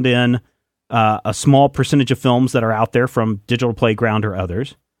found in a small percentage of films that are out there from Digital Playground or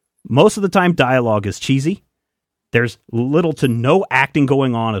others. Most of the time, dialogue is cheesy. There's little to no acting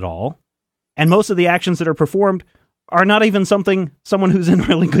going on at all. And most of the actions that are performed are not even someone who's in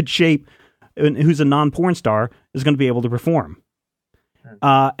really good shape, who's a non-porn star, is going to be able to perform.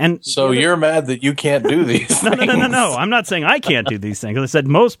 And so you're mad that you can't do these things? No. I'm not saying I can't do these things. I said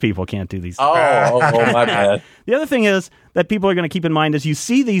most people can't do these things. Oh, my bad. The other thing is that people are going to keep in mind is you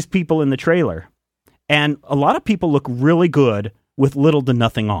see these people in the trailer, and a lot of people look really good with little to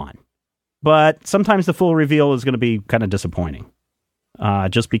nothing on. But sometimes the full reveal is going to be kind of disappointing.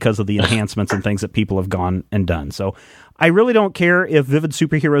 Just because of the enhancements and things that people have gone and done. So I really don't care if Vivid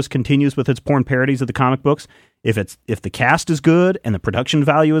Superheroes continues with its porn parodies of the comic books. If the cast is good and the production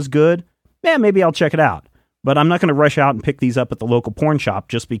value is good, maybe I'll check it out. But I'm not going to rush out and pick these up at the local porn shop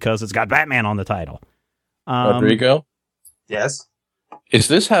just because it's got Batman on the title. Rodrigo? Yes? Is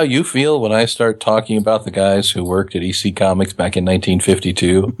this how you feel when I start talking about the guys who worked at EC Comics back in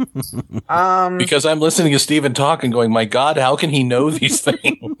 1952? Because I'm listening to Steven talk and going, my God, how can he know these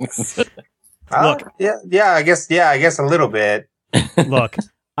things? Look, I guess a little bit. Look,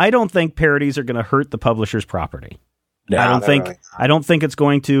 I don't think parodies are going to hurt the publisher's property. No, I don't think it's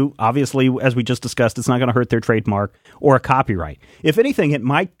going to. Obviously, as we just discussed, it's not going to hurt their trademark or a copyright. If anything, it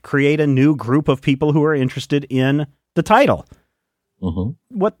might create a new group of people who are interested in the title. Mm-hmm.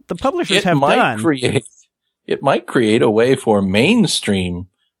 What the publishers have done... It might create a way for mainstream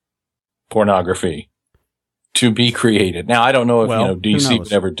pornography to be created. Now, I don't know if DC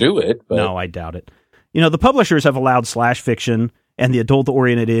would ever do it. But no, I doubt it. The publishers have allowed slash fiction and the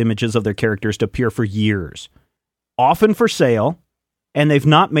adult-oriented images of their characters to appear for years, often for sale, and they've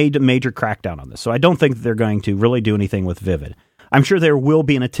not made a major crackdown on this. So I don't think that they're going to really do anything with Vivid. I'm sure there will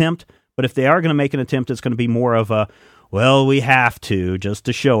be an attempt, but if they are going to make an attempt, it's going to be more of a, well, we have to, just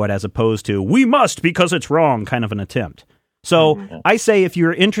to show it, as opposed to, we must because it's wrong, kind of an attempt. So I say if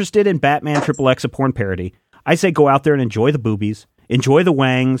you're interested in Batman XXX, a porn parody, I say go out there and enjoy the boobies, enjoy the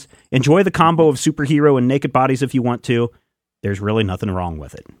wangs, enjoy the combo of superhero and naked bodies if you want to. There's really nothing wrong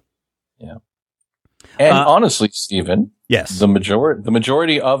with it. Yeah. And honestly, Stephen, yes, the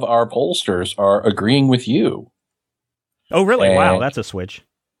majority of our pollsters are agreeing with you. Oh, really? Wow, that's a switch.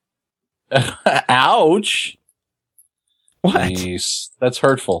 Ouch. What? Jeez, that's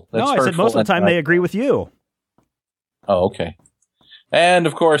hurtful. I said most of the time they agree with you. Oh, okay. And,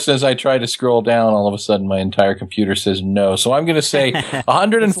 of course, as I try to scroll down, all of a sudden my entire computer says no. So I'm going to say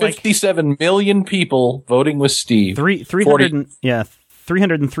 157 million people voting with Steve.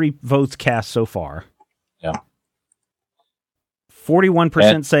 303 votes cast so far. Yeah.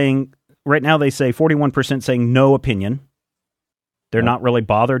 41% saying, right now they say 41% saying no opinion. They're not really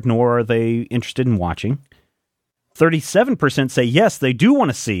bothered, nor are they interested in watching. 37% say yes, they do want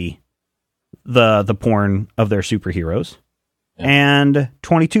to see the porn of their superheroes. Yeah. And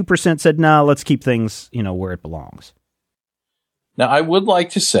 22% said, no, let's keep things, where it belongs. Now, I would like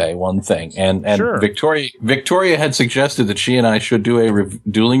to say one thing, and sure. Victoria had suggested that she and I should do a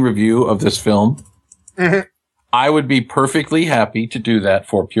dueling review of this film. Mm-hmm. I would be perfectly happy to do that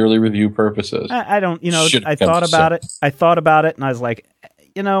for purely review purposes. I don't, I thought about it. I thought about it, and I was like,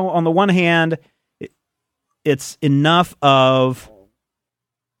 on the one hand, it's enough of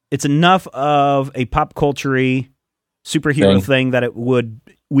a pop culture-y superhero thing that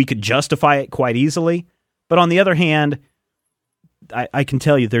we could justify it quite easily. But on the other hand, I can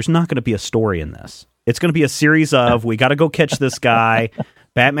tell you there's not going to be a story in this. It's going to be a series of, we got to go catch this guy.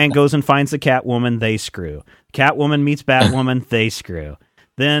 Batman goes and finds the Catwoman, they screw. Catwoman meets Batwoman, they screw.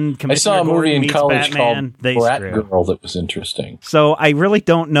 Then I saw a movie in college Batman, called Bratgirl that was interesting. So I really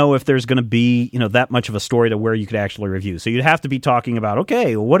don't know if there's going to be, that much of a story to where you could actually review. So you'd have to be talking about,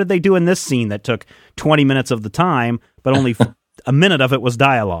 okay, what did they do in this scene that took 20 minutes of the time, but only a minute of it was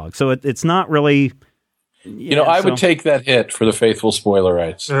dialogue. So it's not really... I would take that hit for the faithful spoiler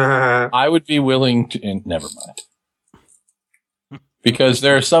rights. I would be willing to... never mind. Because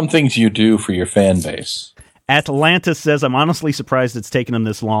there are some things you do for your fan base. Atlantis says, I'm honestly surprised it's taken them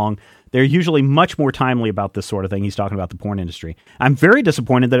this long. They're usually much more timely about this sort of thing. He's talking about the porn industry. I'm very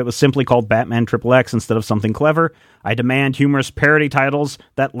disappointed that it was simply called Batman XXX instead of something clever. I demand humorous parody titles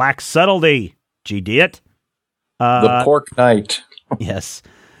that lack subtlety. G-Dit. The Pork Knight. Yes.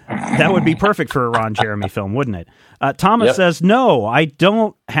 That would be perfect for a Ron Jeremy film, wouldn't it? Thomas says, no, I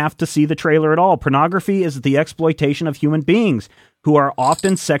don't have to see the trailer at all. Pornography is the exploitation of human beings who are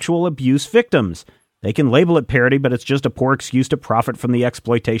often sexual abuse victims. They can label it parody, but it's just a poor excuse to profit from the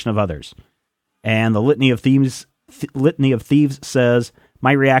exploitation of others. And the Litany of Thieves says,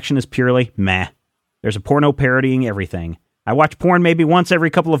 my reaction is purely meh. There's a porno parodying everything. I watch porn maybe once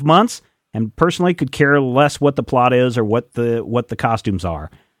every couple of months, and personally could care less what the plot is or what the costumes are.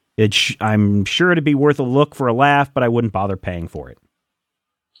 I'm sure it'd be worth a look for a laugh, but I wouldn't bother paying for it.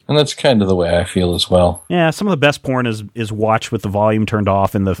 And that's kind of the way I feel as well. Yeah, some of the best porn is watched with the volume turned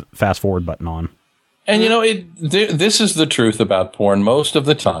off and the fast forward button on. And this is the truth about porn. Most of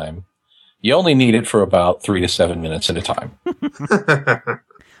the time, you only need it for about 3 to 7 minutes at a time.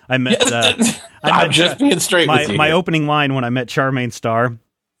 I'm just being straight with you. My opening line when I met Charmaine Starr,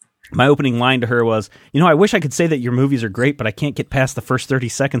 my opening line to her was, I wish I could say that your movies are great, but I can't get past the first 30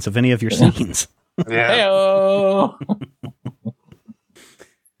 seconds of any of your scenes. Yeah.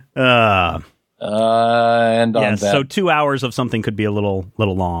 And on that. So 2 hours of something could be a little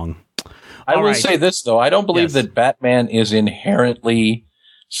long. I will say this, though. I don't believe that Batman is inherently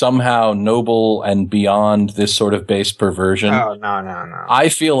somehow noble and beyond this sort of base perversion. Oh, no. I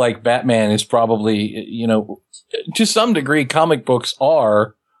feel like Batman is probably, to some degree, comic books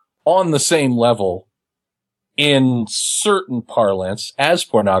are on the same level in certain parlance as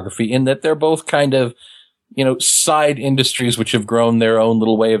pornography, in that they're both kind of, side industries which have grown their own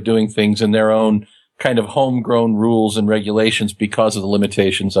little way of doing things and their own kind of homegrown rules and regulations because of the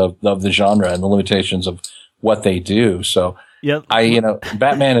limitations of the genre and the limitations of what they do. So,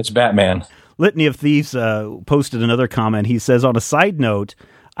 Batman is Batman. Litany of Thieves posted another comment. He says, on a side note,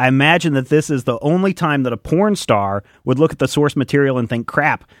 I imagine that this is the only time that a porn star would look at the source material and think,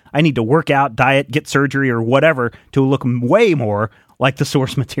 crap, I need to work out, diet, get surgery, or whatever to look way more like the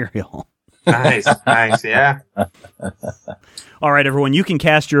source material. Nice, yeah. All right, everyone, you can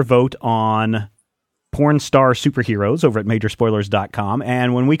cast your vote on porn star superheroes over at majorspoilers.com.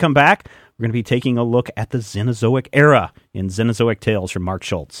 And when we come back, we're going to be taking a look at the Xenozoic era in Xenozoic Tales from Mark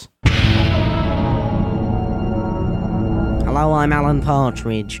Schultz. Hello, I'm Alan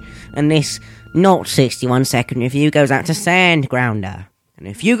Partridge, and this not 61-second review goes out to Sandgrounder. And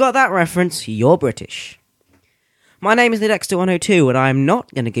if you got that reference, you're British. My name is Lidexter102, and I'm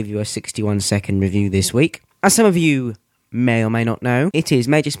not going to give you a 61-second review this week. As some of you may or may not know, it is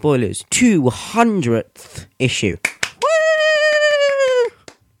Major Spoilers' 200th issue. Woo!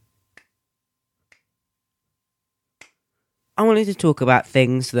 I wanted to talk about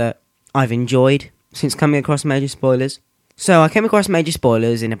things that I've enjoyed since coming across Major Spoilers. So I came across Major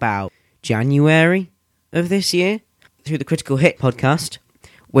Spoilers in about January of this year through the Critical Hit podcast,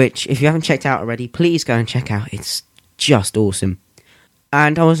 which, if you haven't checked out already, please go and check out. It's just awesome.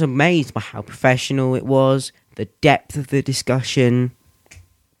 And I was amazed by how professional it was, the depth of the discussion.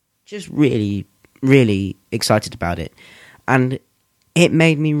 Just really, really excited about it. And it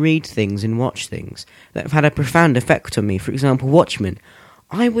made me read things and watch things that have had a profound effect on me. For example, Watchmen.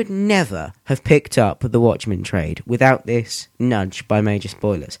 I would never have picked up the Watchmen trade without this nudge by Major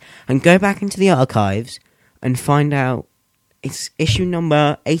Spoilers. And go back into the archives and find out it's issue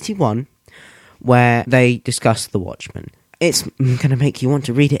number 81 where they discuss the Watchmen. It's going to make you want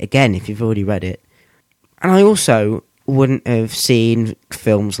to read it again if you've already read it. And I also wouldn't have seen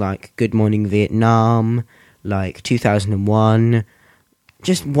films like Good Morning Vietnam, like 2001,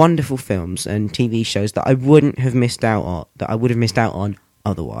 just wonderful films and TV shows that I wouldn't have missed out on, that I would have missed out on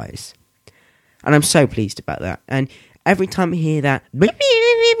otherwise. And I'm so pleased about that. And every time I hear that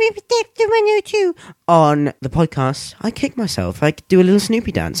on the podcast, I kick myself. I do a little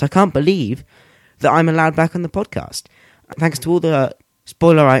Snoopy dance. I can't believe that I'm allowed back on the podcast. Thanks to all the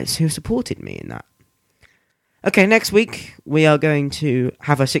spoilerites who supported me in that. Okay, next week we are going to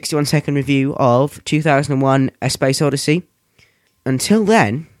have a 61-second review of 2001 A Space Odyssey. Until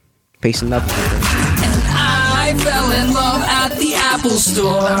then, peace and love. I fell in love at the Apple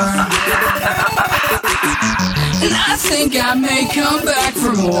Store. And I think I may come back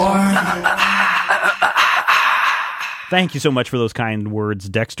for more. Thank you so much for those kind words,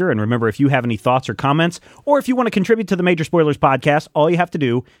 Dexter. And remember, if you have any thoughts or comments, or if you want to contribute to the Major Spoilers podcast, all you have to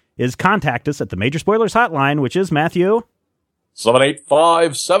do is contact us at the Major Spoilers hotline, which is, Matthew?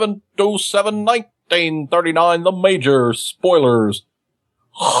 785-727-1939, the Major Spoilers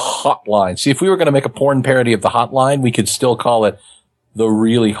hotline. See, if we were going to make a porn parody of the hotline, we could still call it the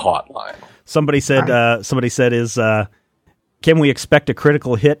really hotline. Somebody said, can we expect a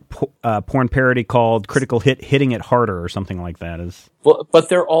critical hit porn parody called Critical Hit Hitting It Harder or something like that? Well, but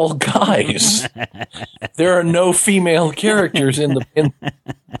they're all guys. There are no female characters in the...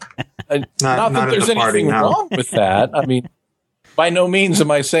 not that there's anything wrong with that. I mean, by no means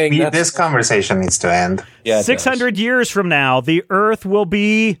am I saying that... This conversation needs to end. Yeah, 600 years from now, the Earth will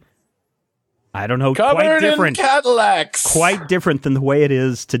be... I don't know, covered quite different. In Cadillacs. Quite different than the way it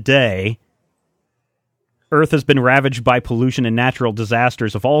is today. Earth has been ravaged by pollution and natural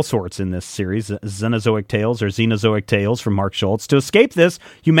disasters of all sorts in this series, Xenozoic Tales from Mark Schultz. To escape this,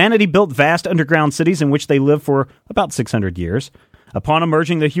 humanity built vast underground cities in which they lived for about 600 years. Upon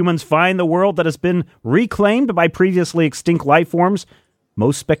emerging, the humans find the world that has been reclaimed by previously extinct life forms,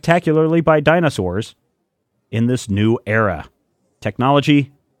 most spectacularly by dinosaurs, in this new era.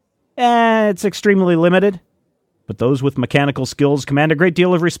 Technology, it's extremely limited, but those with mechanical skills command a great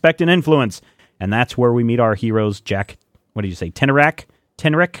deal of respect and influence. And that's where we meet our heroes, Jack, what did you say, Tenric?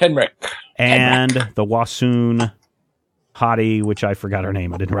 And the Wassoon hottie, which I forgot her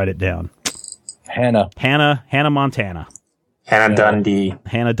name. I didn't write it down. Hannah Montana. Hannah Dundee.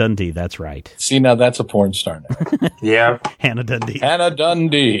 Hannah Dundee, that's right. See, now that's a porn star now. Yeah. Hannah Dundee.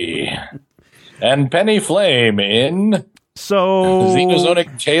 And Penny Flame in...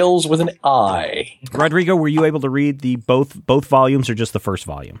 Xenozoic Tales with an I. Rodrigo, were you able to read the both volumes or just the first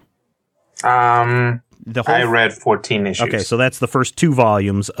volume? I read 14 issues. Okay, so that's the first 2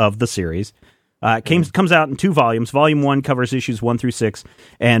 volumes of the series. It comes out in 2 volumes. Volume 1 covers issues 1 through 6,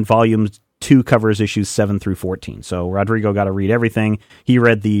 and Volume 2 covers issues 7 through 14. So Rodrigo got to read everything. He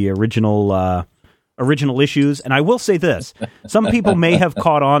read the original issues, and I will say this. Some people may have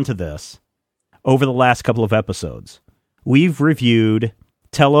caught on to this over the last couple of episodes. We've reviewed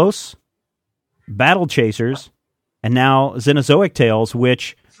Telos, Battle Chasers, and now Xenozoic Tales,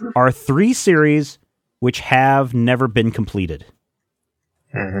 which are 3 series which have never been completed.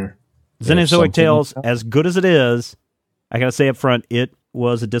 Mm-hmm. Xenozoic Tales, as good as it is, I gotta say up front, it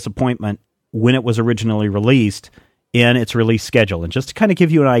was a disappointment when it was originally released in its release schedule. And just to kind of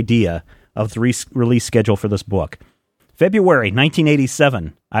give you an idea of the release schedule for this book, February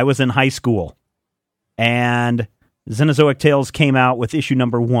 1987, I was in high school, and Xenozoic Tales came out with issue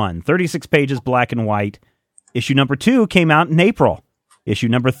number 1, 36 pages, black and white. Issue number 2 came out in April. Issue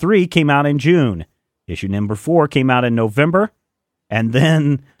number 3 came out in June. Issue number 4 came out in November. And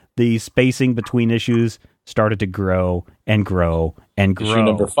then the spacing between issues started to grow and grow and grow. Issue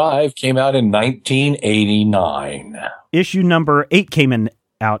number 5 came out in 1989. Issue number 8 came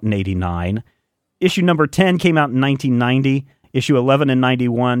out in 89. Issue number 10 came out in 1990. Issue 11 in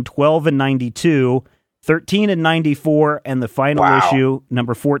 91. 12 in 92. 13 in 94, and the final issue,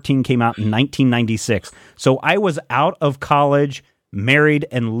 number 14, came out in 1996. So I was out of college, married,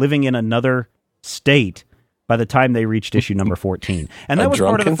 and living in another state by the time they reached issue number 14. And that was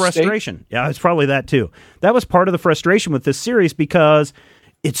part of the frustration. State? Yeah, it's probably that too. That was part of the frustration with this series because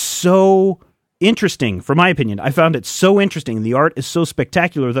it's so interesting, from my opinion. I found it so interesting. The art is so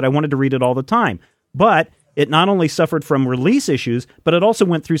spectacular that I wanted to read it all the time. But it not only suffered from release issues, but it also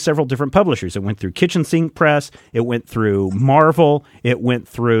went through several different publishers. It went through Kitchen Sink Press. It went through Marvel. It went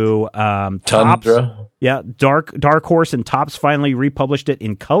through Tundra. Tops. Yeah, Dark Horse and Tops finally republished it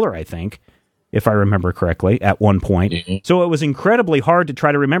in color, I think, if I remember correctly, at one point. Mm-hmm. So it was incredibly hard to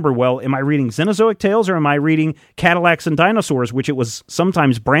try to remember, well, am I reading Xenozoic Tales or am I reading Cadillacs and Dinosaurs, which it was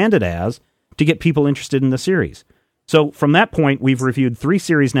sometimes branded as, to get people interested in the series. So from that point, we've reviewed 3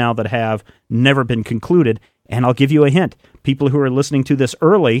 series now that have never been concluded, and I'll give you a hint. People who are listening to this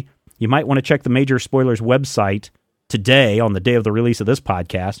early, you might want to check the Major Spoilers website today on the day of the release of this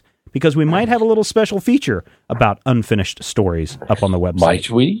podcast, because we might have a little special feature about unfinished stories up on the website. Might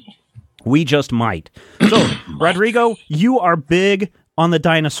we? We just might. So, Rodrigo, you are big on the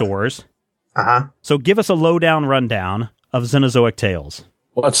dinosaurs. Uh-huh. So give us a lowdown rundown of Xenozoic Tales.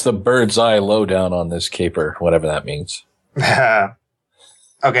 What's the bird's eye lowdown on this caper, whatever that means?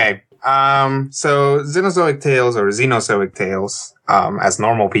 Okay. So Xenozoic Tales, or Xenozoic Tales, as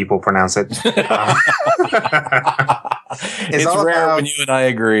normal people pronounce it. It's rare when you and I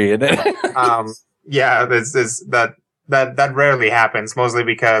agree. Yeah, there's that that rarely happens, mostly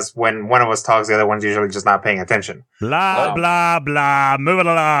because when one of us talks, the other one's usually just not paying attention. Blah, blah, blah. Moving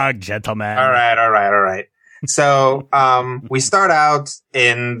along, gentlemen. All right. So, we start out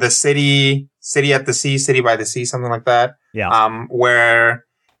in the city at the sea, city by the sea, something like that. Yeah. Where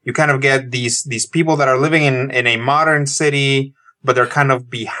you kind of get these people that are living in a modern city, but they're kind of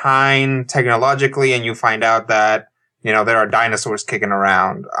behind technologically, and you find out that, you know, there are dinosaurs kicking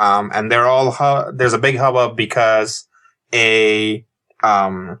around. And they're all, there's a big hubbub because an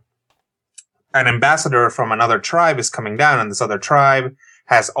ambassador from another tribe is coming down, and this other tribe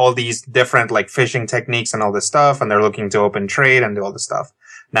has all these different, like, fishing techniques and all this stuff, and they're looking to open trade and do all this stuff.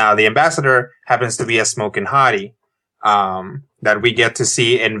 Now, the ambassador happens to be a smoking hottie, that we get to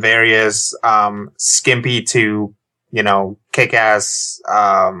see in various, skimpy to, you know, kick-ass,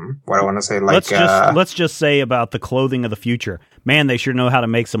 what I want to say, like... Let's just say about the clothing of the future. Man, they sure know how to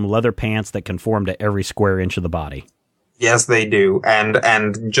make some leather pants that conform to every square inch of the body. Yes, they do.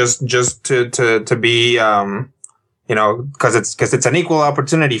 And just to be, you know, cause it's an equal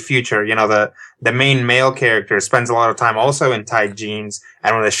opportunity future. You know, the main male character spends a lot of time also in tight jeans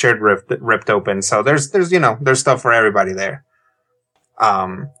and with a shirt ripped open. So there's, you know, there's stuff for everybody there.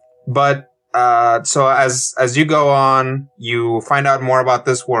 So as you go on, you find out more about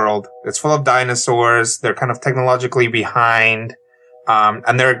this world. It's full of dinosaurs. They're kind of technologically behind.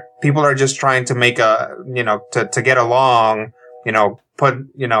 And people are just trying to make to get along, you know,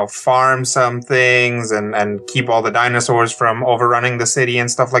 farm some things and keep all the dinosaurs from overrunning the city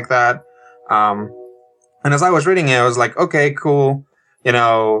and stuff like that. And as I was reading it, I was like, okay, cool. You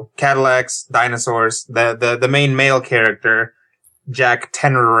know, Cadillacs, dinosaurs, the main male character, Jack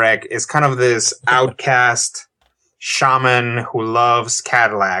Tenrek, is kind of this outcast shaman who loves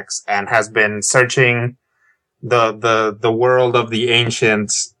Cadillacs and has been searching the world of the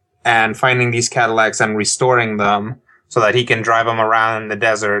ancients and finding these Cadillacs and restoring them so that he can drive them around in the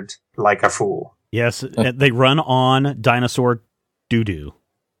desert like a fool. Yes, they run on dinosaur doo-doo.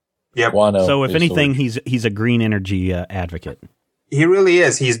 Yep. So if anything, he's a green energy advocate. He really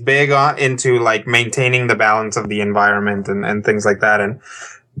is. He's big into like maintaining the balance of the environment and things like that, and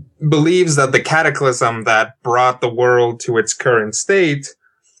believes that the cataclysm that brought the world to its current state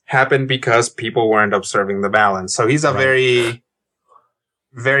happened because people weren't observing the balance. So he's a very,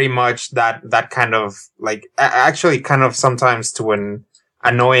 very much that kind of like, actually kind of sometimes to an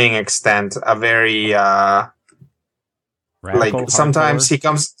annoying extent, a very, radical, like sometimes he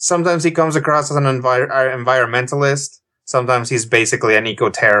comes across as an environmentalist. Sometimes he's basically an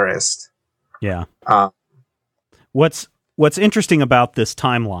eco-terrorist. Yeah. What's interesting about this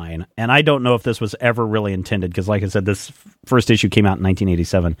timeline, and I don't know if this was ever really intended, because like I said, this first issue came out in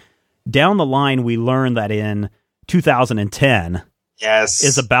 1987. Down the line, we learn that in 2010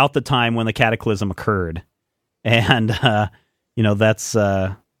 is about the time when the cataclysm occurred. And, that's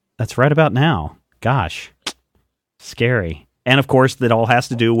right about now. Gosh, scary. And of course, that all has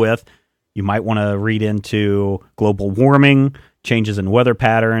to do with, you might want to read into global warming, changes in weather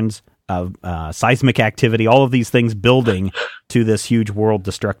patterns, seismic activity, all of these things building to this huge world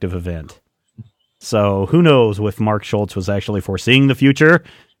destructive event. So who knows if Mark Schultz was actually foreseeing the future,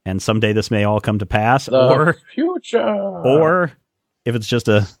 and someday this may all come to pass, or if it's just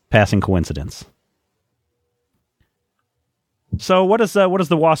a passing coincidence. So what does the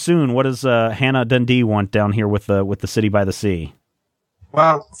Wassoon, what does Hannah Dundee want down here with the City by the Sea?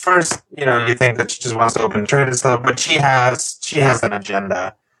 Well, first, you think that she just wants to open trade and stuff, but she has an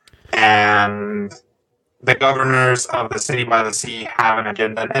agenda. And the governors of the City by the Sea have an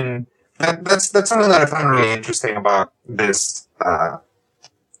agenda. And that's something that I found really interesting about this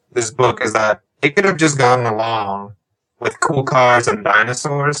book, is that it could have just gone along with cool cars and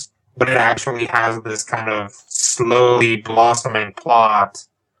dinosaurs, but it actually has this kind of slowly blossoming plot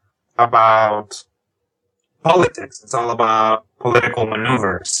about politics. It's all about political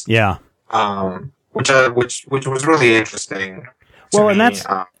maneuvers. Yeah. Which was really interesting. Well, me.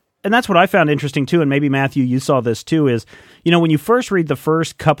 And that's what I found interesting too, and maybe Matthew, you saw this too, is, when you first read the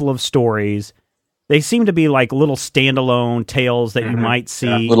first couple of stories, they seem to be like little standalone tales that you might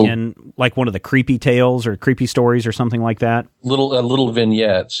see in like one of the creepy tales or creepy stories or something like that. Little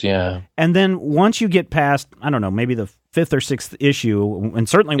vignettes, yeah. And then once you get past, I don't know, maybe the 5th or 6th issue, and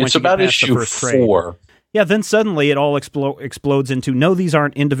certainly once you get past issue the first 4. trade, yeah, then suddenly it all explodes into, no, these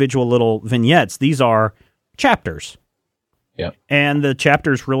aren't individual little vignettes. These are chapters. Yeah. And the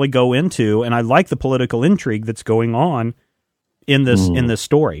chapters really go into, and I like the political intrigue that's going on in this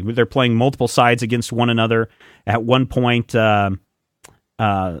story. They're playing multiple sides against one another. At one point,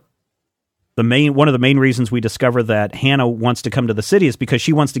 one of the main reasons we discover that Hannah wants to come to the city is because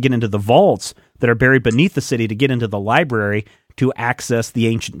she wants to get into the vaults that are buried beneath the city to get into the library to access the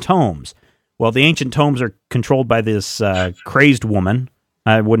ancient tomes. Well, the ancient tomes are controlled by this crazed woman.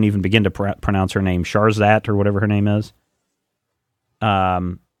 I wouldn't even begin to pronounce her name, Sharzat or whatever her name is.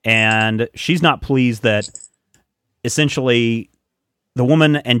 And she's not pleased that essentially the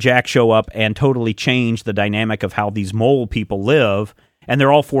woman and Jack show up and totally change the dynamic of how these mole people live, and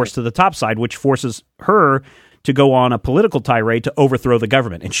they're all forced to the top side, which forces her to go on a political tirade to overthrow the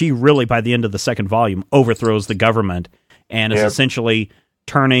government. And she really, by the end of the second volume, overthrows the government and is essentially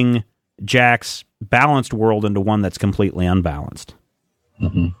turning Jack's balanced world into one that's completely unbalanced.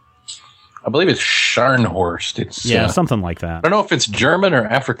 Mm-hmm. I believe it's Scharnhorst. It's something like that. I don't know if it's German or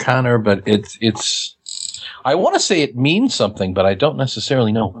Afrikaner, but it's. I want to say it means something, but I don't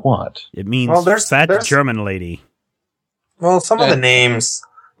necessarily know what. It means fat German lady. Well, some of the names,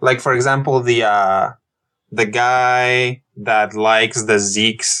 like for example, the guy that likes the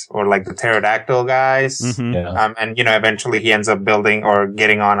Zeeks or like the pterodactyl guys, and eventually he ends up building or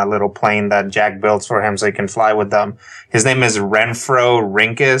getting on a little plane that Jack builds for him so he can fly with them. His name is Renfro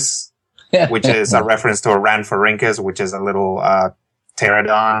Rinkus, which is a reference to a Ranphorhynchus, which is a little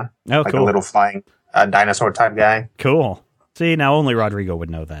pterodon, a little flying dinosaur type guy. Cool. See, now only Rodrigo would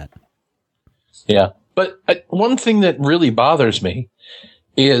know that. Yeah. But one thing that really bothers me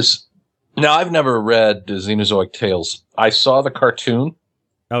is, now I've never read the Xenozoic Tales. I saw the cartoon.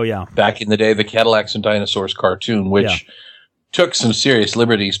 Oh, yeah. Back in the day, the Cadillacs and Dinosaurs cartoon, which took some serious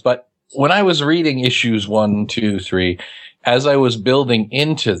liberties. But when I was reading issues 1, 2, 3, as I was building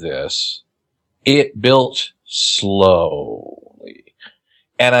into this, it built slowly.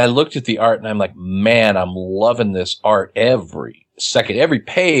 And I looked at the art and I'm like, man, I'm loving this art every second. Every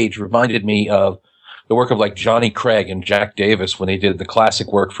page reminded me of the work of like Johnny Craig and Jack Davis when they did the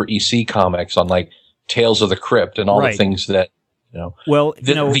classic work for EC Comics on like Tales of the Crypt and all the things that, Well,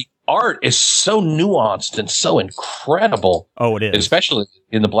 the art is so nuanced and so incredible. Oh, it is. Especially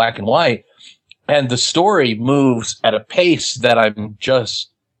in the black and white. And the story moves at a pace that I'm just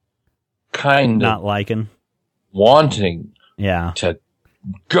kind of not liking, wanting to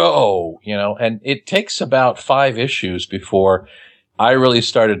go, and it takes about 5 issues before I really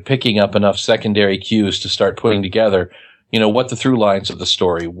started picking up enough secondary cues to start putting together, what the through lines of the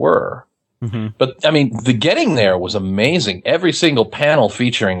story were. Mm-hmm. But, I mean, the getting there was amazing. Every single panel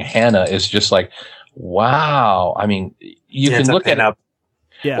featuring Hannah is just like, wow. I mean, you can look at it.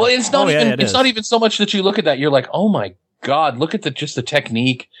 Yeah. Well, it's not not even so much that you look at that. You're like, oh my God, look at just the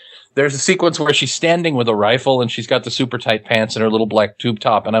technique. There's a sequence where she's standing with a rifle and she's got the super tight pants and her little black tube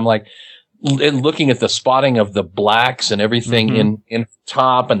top. And I'm like, and looking at the spotting of the blacks and everything in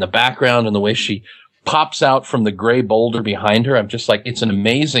top and the background and the way she pops out from the gray boulder behind her, I'm just like, it's an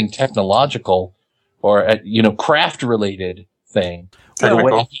amazing technological or, craft related thing.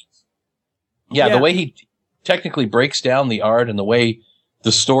 The way he technically breaks down the art and the way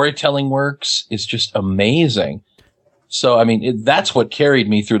the storytelling works is just amazing. So, I mean, that's what carried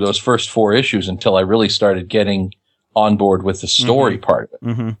me through those first 4 issues until I really started getting on board with the story part of it.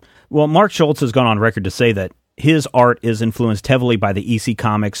 Mm-hmm. Well, Mark Schultz has gone on record to say that his art is influenced heavily by the EC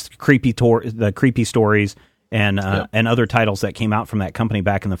Comics, the creepy stories, and other titles that came out from that company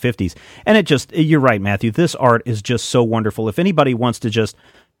back in the 50s. And you're right, Matthew, this art is just so wonderful. If anybody wants to just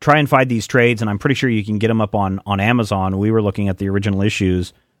try and find these trades, and I'm pretty sure you can get them up on Amazon. We were looking at the original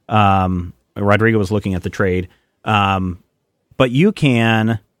issues. Rodrigo was looking at the trade. But you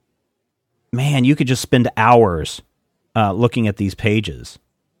could just spend hours looking at these pages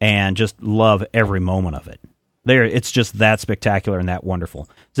and just love every moment of it. It's just that spectacular and that wonderful.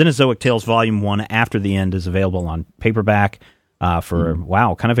 Xenozoic Tales Volume 1 After the End is available on paperback for,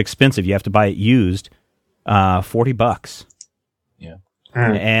 kind of expensive. You have to buy it used, $40. Yeah.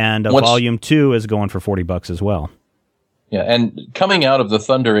 And Volume 2 is going for $40 as well. Yeah, and coming out of the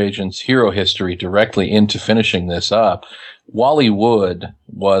Thunder Agent's hero history directly into finishing this up, Wally Wood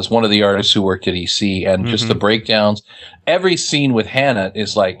was one of the artists who worked at EC, and just the breakdowns. Every scene with Hannah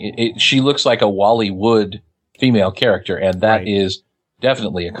is like, she looks like a Wally Wood female character, and that is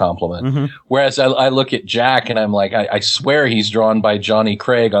definitely a compliment. Mm-hmm. Whereas I look at Jack and I'm like, I swear he's drawn by Johnny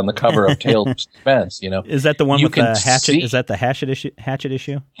Craig on the cover of Tales of Suspense, Is that the one with the hatchet? Is that the hatchet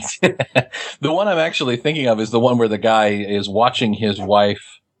issue? The one I'm actually thinking of is the one where the guy is watching his wife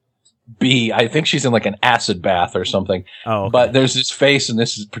I think she's in like an acid bath or something. Oh, okay. But there's this face and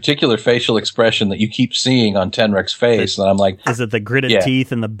this particular facial expression that you keep seeing on Tenrek's face. And I'm like, is it the gritted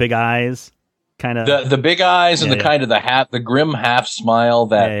teeth and the big eyes? Kind of the big eyes and kind of the grim half smile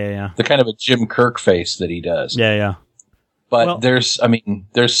the kind of a Jim Kirk face that he does. Yeah. But there's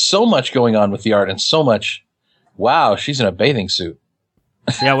so much going on with the art and so much. Wow, she's in a bathing suit.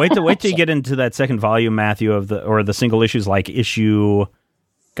 Yeah, wait till you get into that second volume, Matthew, of the single issues, like issue.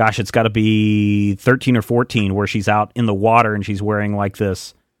 Gosh, it's got to be 13 or 14, where she's out in the water and she's wearing like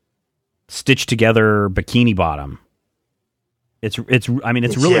this stitched together bikini bottom. It's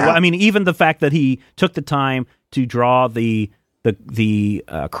really. I mean, even the fact that he took the time to draw the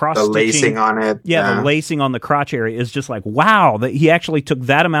cross the lacing on it. Yeah, the lacing on the crotch area is just like, wow, that he actually took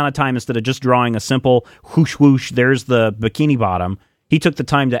that amount of time instead of just drawing a simple whoosh whoosh, there's the bikini bottom. He took the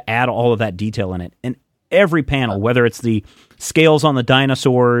time to add all of that detail in it. And every panel, whether it's the scales on the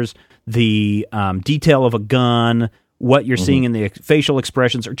dinosaurs, the detail of a gun, what you're seeing in the facial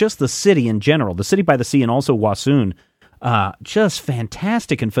expressions, or just the city in general, the city by the sea and also Wasoon, just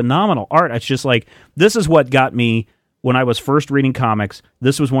fantastic and phenomenal art. It's just like, this is what got me when I was first reading comics.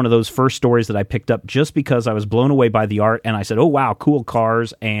 This was one of those first stories that I picked up just because I was blown away by the art, and I said, oh, wow, cool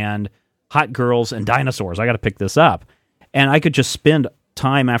cars and hot girls and dinosaurs. I got to pick this up. And I could just spend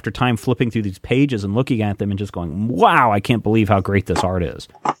time after time flipping through these pages and looking at them and just going, wow, I can't believe how great this art is.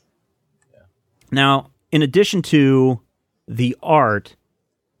 Yeah. Now, in addition to the art,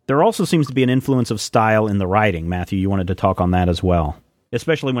 there also seems to be an influence of style in the writing. Matthew, you wanted to talk on that as well,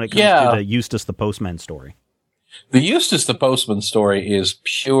 especially when it comes to the Eustace the Postman story. The Eustace the Postman story is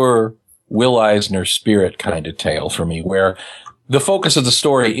pure Will Eisner spirit kind of tale for me, where the focus of the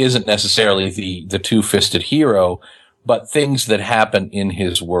story isn't necessarily the two-fisted hero, but things that happen in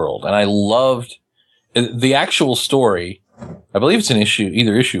his world. And I loved the actual story. I believe it's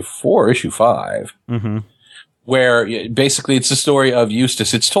either issue 4 or issue 5, where basically it's the story of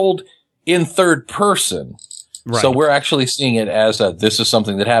Eustace. It's told in third person. Right. So we're actually seeing it as this is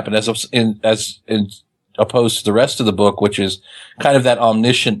something that happened, as opposed to the rest of the book, which is kind of that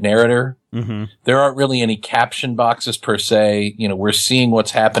omniscient narrator. There aren't really any caption boxes per se. We're seeing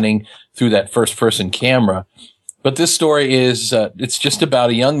what's happening through that first person camera. But this story is, it's just about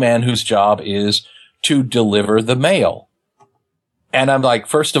a young man whose job is to deliver the mail. And I'm like,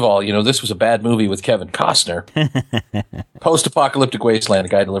 first of all, this was a bad movie with Kevin Costner. Post-apocalyptic wasteland, a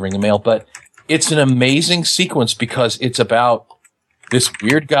guy delivering the mail. But it's an amazing sequence because it's about this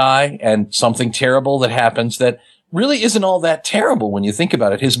weird guy and something terrible that happens that really isn't all that terrible when you think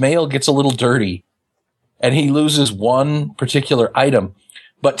about it. His mail gets a little dirty and he loses one particular item.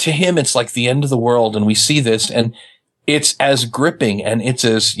 But to him, it's like the end of the world, and we see this, and it's as gripping and it's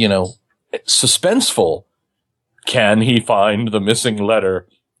as, suspenseful. Can he find the missing letter?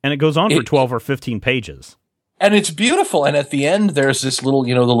 And it goes on for 12 or 15 pages. And it's beautiful. And at the end, there's this little,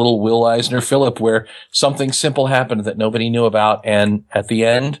 the little Will Eisner Phillip where something simple happened that nobody knew about. And at the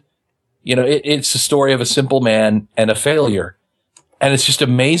end, it's a story of a simple man and a failure. And it's just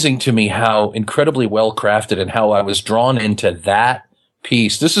amazing to me how incredibly well crafted and how I was drawn into that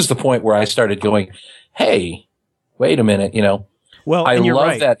piece. This is the point where I started going, hey, wait a minute, Well, I love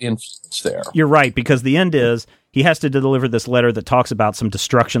right. that influence there. You're right, because the end is he has to deliver this letter that talks about some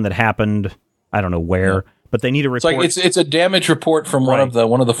destruction that happened, I don't know where, but they need a report. It's like it's a damage report from one of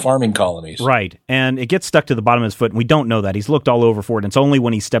the farming colonies. Right, and it gets stuck to the bottom of his foot, and we don't know that. He's looked all over for it, and it's only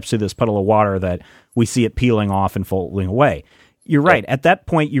when he steps through this puddle of water that we see it peeling off and falling away. You're right. At that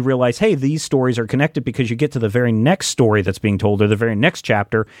point, you realize, hey, these stories are connected because you get to the very next story that's being told or the very next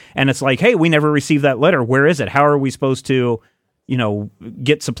chapter, and it's like, hey, we never received that letter. Where is it? How are we supposed to,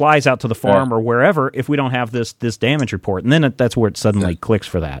 get supplies out to the farm or wherever if we don't have this damage report? And then that's where it suddenly clicks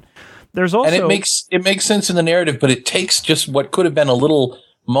for that. There's also, and it makes sense in the narrative, but it takes just what could have been a little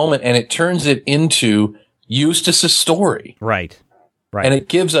moment and it turns it into Eustace's story. Right. And it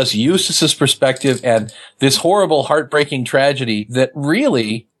gives us Eustace's perspective and this horrible, heartbreaking tragedy that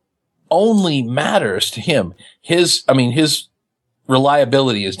really only matters to him. His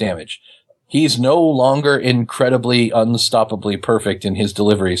reliability is damaged. He's no longer incredibly, unstoppably perfect in his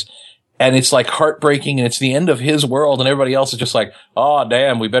deliveries. And it's like heartbreaking and it's the end of his world and everybody else is just like, oh,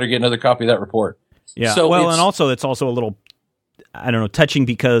 damn, we better get another copy of that report. Yeah. So and also it's also a little, I don't know, touching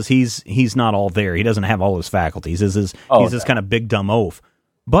because he's not all there. He doesn't have all his faculties. He's this kind of big dumb oaf.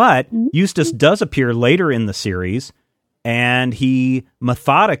 But Eustace does appear later in the series, and he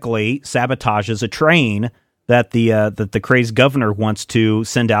methodically sabotages a train that the crazed governor wants to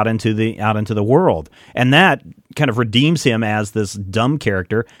send out into the world, and that kind of redeems him as this dumb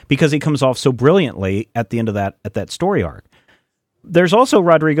character because he comes off so brilliantly at the end of that story arc. There's also,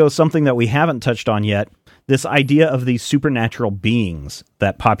 Rodrigo, something that we haven't touched on yet. This idea of these supernatural beings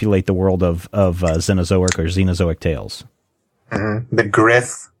that populate the world of Xenozoic or Xenozoic tales. The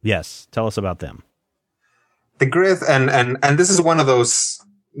Grith. Yes, tell us about them. The Grith, and this is one of those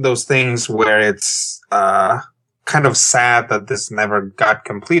things where it's kind of sad that this never got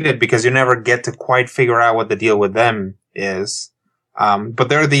completed because you never get to quite figure out what the deal with them is. But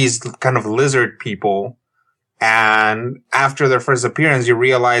there are these kind of lizard people, and after their first appearance, you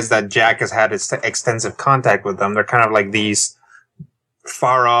realize that Jack has had extensive contact with them. They're kind of like these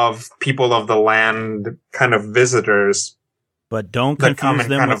far off people of the land kind of visitors. But don't confuse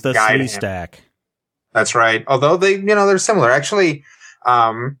them with the Sleestack. That's right. Although they're similar. Actually,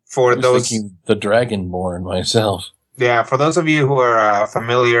 for those thinking the Dragonborn myself. Yeah, for those of you who are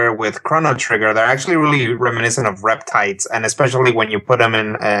familiar with Chrono Trigger, they're actually really reminiscent of reptiles, and especially when you put them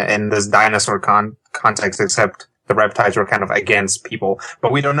in this dinosaur context, except the reptiles were kind of against people.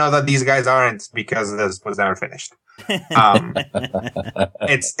 But we don't know that these guys aren't because this was never finished.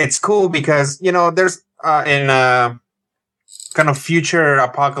 It's cool because, there's in kind of future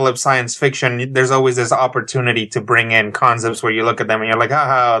apocalypse science fiction, there's always this opportunity to bring in concepts where you look at them and you're like,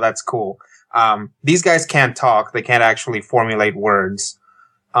 haha, that's cool. These guys can't talk. They can't actually formulate words.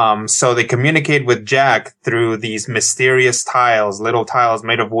 So they communicate with Jack through these mysterious little tiles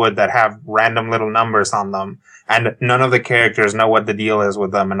made of wood that have random little numbers on them. And none of the characters know what the deal is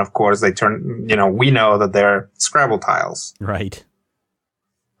with them. And of course they we know that they're Scrabble tiles. Right.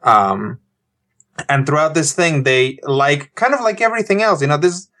 And throughout this thing, they kind of like everything else,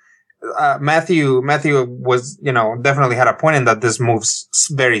 this, Matthew was, definitely had a point in that this moves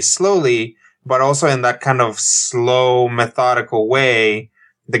very slowly, but also in that kind of slow, methodical way.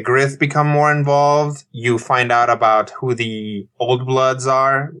 The Grith become more involved. You find out about who the Old Bloods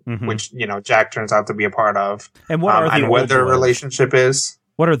are, which, Jack turns out to be a part of. And what are the and what their relationship is.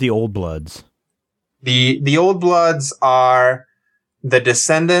 What are the Old Bloods? The Old Bloods are the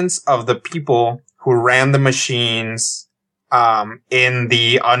descendants of the people who ran the machines in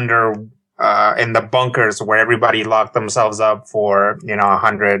the bunkers where everybody locked themselves up for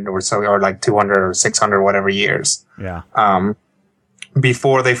 100 or so, or like 200 or 600 whatever years. Yeah.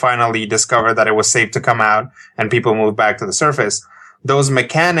 Before they finally discovered that it was safe to come out and people moved back to the surface. Those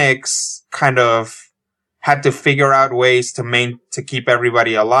mechanics kind of had to figure out ways to keep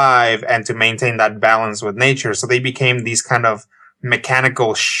everybody alive and to maintain that balance with nature. So they became these kind of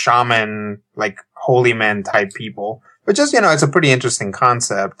mechanical shaman, like holy men type people, which is, it's a pretty interesting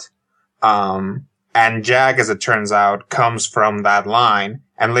concept. And Jack, as it turns out, comes from that line.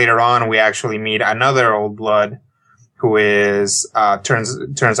 And later on, we actually meet another Old Blood who is,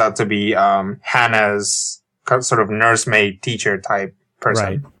 turns out to be, Hannah's sort of nursemaid teacher type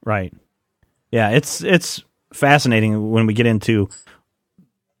person. Right. Yeah, it's fascinating when we get into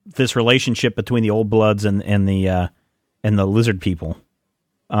this relationship between the Old Bloods and the lizard people.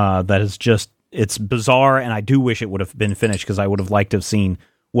 That is just, it's bizarre, and I do wish it would have been finished because I would have liked to have seen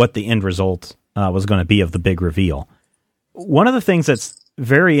what the end result was going to be of the big reveal. One of the things that's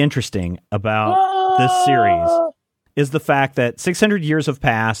very interesting about this series is the fact that 600 years have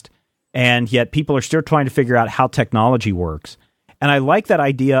passed, and yet people are still trying to figure out how technology works. And I like that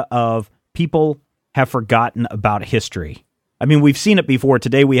idea of people have forgotten about history. I mean, we've seen it before.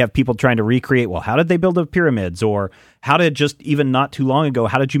 Today we have people trying to recreate, well, how did they build the pyramids? Or how did, just even not too long ago,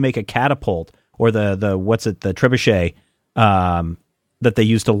 how did you make a catapult? Or the trebuchet that they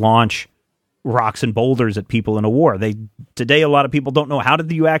used to launch rocks and boulders at people in a war. Today, a lot of people don't know, how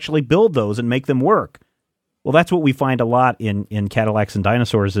did you actually build those and make them work? Well, that's what we find a lot in Cadillacs and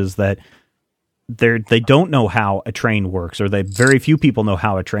Dinosaurs, is that they don't know how a train works, or very few people know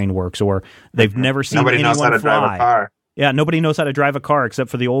how a train works, or they've never seen anyone knows how to fly. drive a car. Yeah, nobody knows how to drive a car except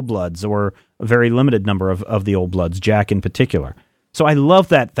for the Old Bloods, or a very limited number of the Old Bloods, Jack in particular. So I love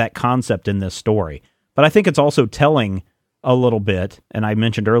that concept in this story. But I think it's also telling a little bit, and I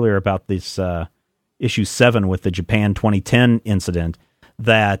mentioned earlier about this issue 7 with the Japan 2010 incident,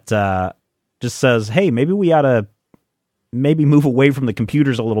 that just says, hey, maybe we ought to move away from the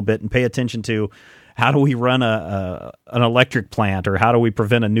computers a little bit and pay attention to how do we run an electric plant, or how do we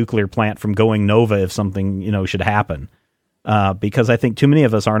prevent a nuclear plant from going nova if something should happen. Because I think too many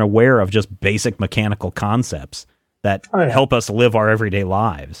of us aren't aware of just basic mechanical concepts that help us live our everyday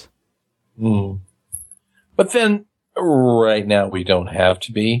lives. But then, right now, we don't have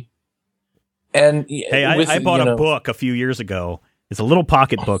to be. And hey, I bought a book a few years ago. It's a little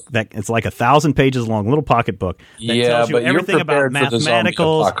pocket book it's like 1,000 pages long, little pocket book that tells you everything about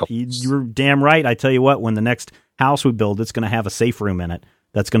mathematicals. You're damn right. I tell you what, when the next house we build, it's going to have a safe room in it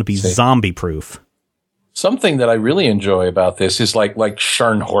that's going to be zombie proof. Something that I really enjoy about this is like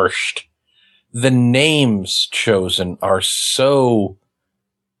Scharnhorst. The names chosen are so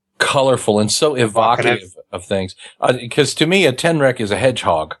colorful and so evocative of things. Because to me, a Tenrec is a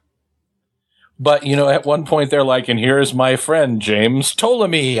hedgehog. But, at one point they're like, and here's my friend, James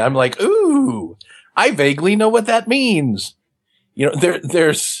Ptolemy. I'm like, ooh, I vaguely know what that means.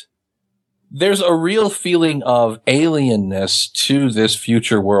 There's a real feeling of alienness to this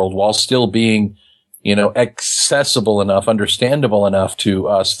future world while still being, accessible enough, understandable enough to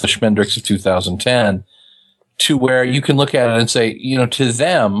us, the Schmendricks of 2010, to where you can look at it and say, to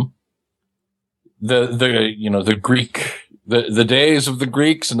them, the Greek, the days of the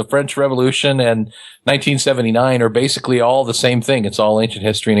Greeks and the French Revolution and 1979 are basically all the same thing. It's all ancient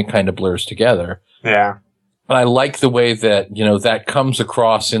history and it kind of blurs together. Yeah. But I like the way that, that comes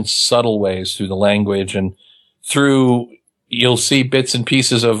across in subtle ways through the language and through, you'll see bits and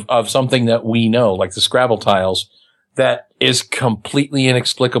pieces of something that we know, like the Scrabble tiles, that is completely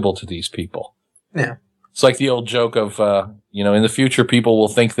inexplicable to these people. Yeah. It's like the old joke of, in the future, people will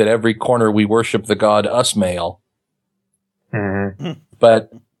think that every corner we worship the god Usmail. Mm-hmm.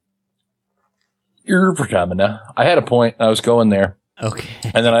 But I had a point. I was going there. Okay.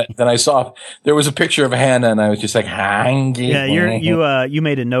 And then I saw there was a picture of Hannah, and I was just like, yeah, you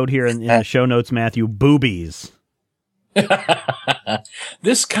made a note here in the show notes, Matthew. Boobies.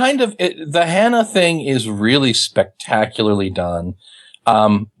 This the Hannah thing is really spectacularly done.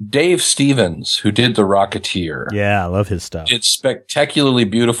 Dave Stevens, who did The Rocketeer. Yeah, I love his stuff. It's spectacularly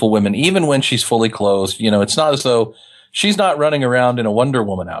beautiful women, even when she's fully clothed. It's not as though she's not running around in a Wonder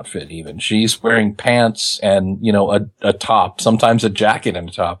Woman outfit even. She's wearing pants and, a top, sometimes a jacket and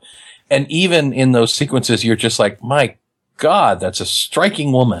a top. And even in those sequences, you're just like, my God, that's a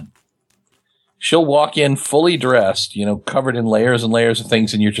striking woman. She'll walk in fully dressed, covered in layers and layers of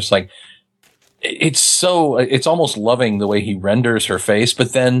things. And you're just like, it's almost loving the way he renders her face.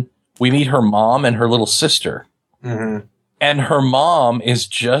 But then we meet her mom and her little sister. Mm-hmm. And her mom is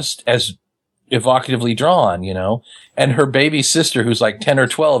just as evocatively drawn, and her baby sister, who's like 10 or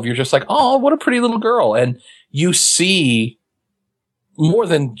 12, you're just like, oh, what a pretty little girl. And you see more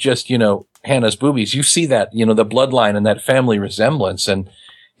than just, Hannah's boobies. You see that, the bloodline and that family resemblance. And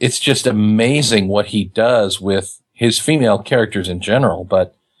it's just amazing what he does with his female characters in general.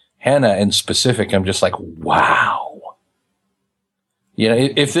 But Hannah in specific, I'm just like, wow.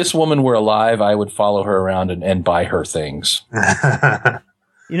 If this woman were alive, I would follow her around and buy her things.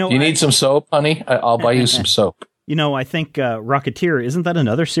 Do you need some soap, honey? I'll buy you some soap. I think Rocketeer, isn't that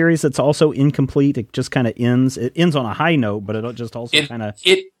another series that's also incomplete? It just kind of ends. It ends on a high note, but it just also kind of...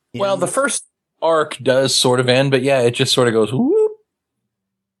 Well, the first arc does sort of end, but yeah, it just sort of goes whoop.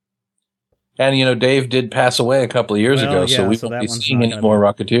 And, Dave did pass away a couple of years ago, so we won't be seeing any more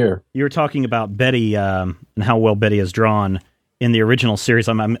Rocketeer. You were talking about Betty and how well Betty is drawn. In the original series,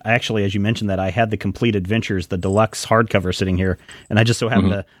 I'm actually, as you mentioned that, I had the Complete Adventures, the deluxe hardcover sitting here, and I just so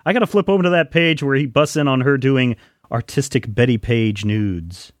happened to, I got to flip over to that page where he busts in on her doing artistic Betty Page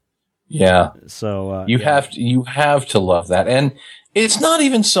nudes. Yeah. So you have to love that. And it's not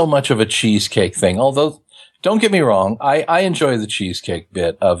even so much of a cheesecake thing, although don't get me wrong, I enjoy the cheesecake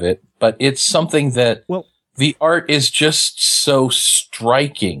bit of it, but it's something that the art is just so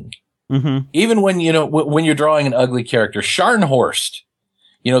striking. Mm-hmm. Even when, when you're drawing an ugly character, Scharnhorst,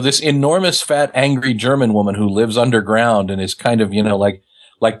 this enormous, fat, angry German woman who lives underground and is kind of,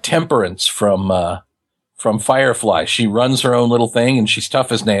 like Temperance from Firefly. She runs her own little thing and she's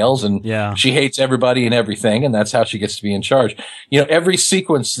tough as nails and she hates everybody and everything. And that's how she gets to be in charge. Every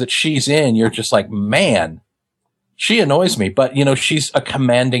sequence that she's in, you're just like, man, she annoys me. But, she's a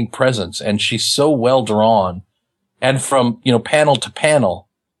commanding presence and she's so well drawn. And from, panel to panel,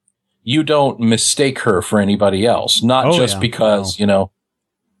 you don't mistake her for anybody else. Not because,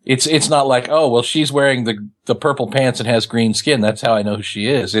 it's not like, oh, well, she's wearing the purple pants and has green skin. That's how I know who she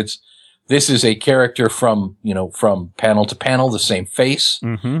is. This is a character from panel to panel, the same face,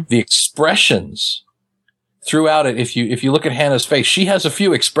 the expressions throughout it. If you look at Hannah's face, she has a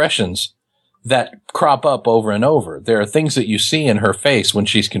few expressions that crop up over and over. There are things that you see in her face when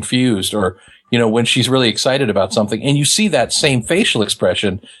she's confused or, when she's really excited about something, and you see that same facial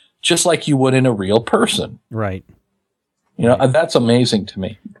expression just like you would in a real person. Right. That's amazing to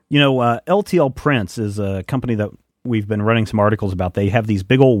me. LTL Prints is a company that we've been running some articles about. They have these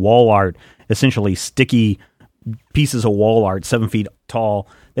big old wall art, essentially sticky pieces of wall art, 7 feet tall.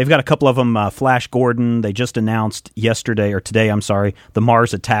 They've got a couple of them, Flash Gordon. They just announced today, the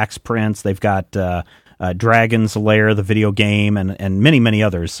Mars Attacks prints. They've got Dragon's Lair, the video game, and many, many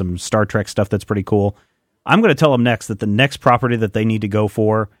others. Some Star Trek stuff that's pretty cool. I'm going to tell them next that the next property that they need to go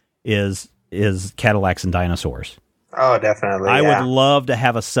for is Cadillacs and Dinosaurs. Oh, definitely. I would love to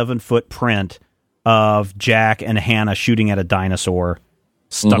have a 7-foot print of Jack and Hannah shooting at a dinosaur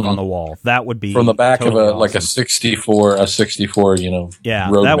stuck on the wall. That would be from the back totally of awesome. Like a 64, yeah,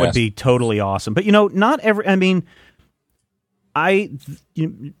 road that would be totally awesome. But not every. I mean,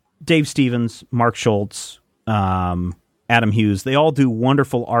 Dave Stevens, Mark Schultz, Adam Hughes, they all do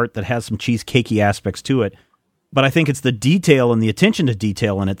wonderful art that has some cheesecakey aspects to it. But I think it's the detail and the attention to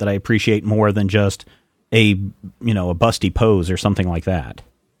detail in it that I appreciate more than just a busty pose or something like that.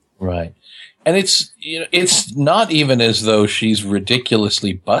 Right. And it's not even as though she's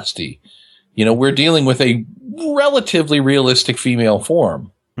ridiculously busty. We're dealing with a relatively realistic female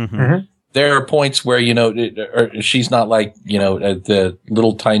form. Mm-hmm. There are points where, she's not like, the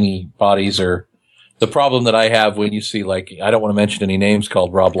little tiny bodies or the problem that I have when you see, like, I don't want to mention any names,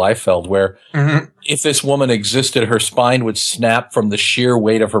 called Rob Liefeld, where if this woman existed, her spine would snap from the sheer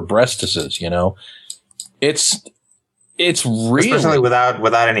weight of her breastises, It's real. Especially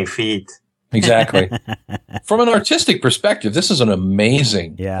without any feet. Exactly. From an artistic perspective, this is an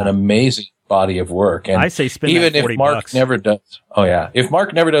amazing body of work. And I say spend even that $40 if Mark never does, if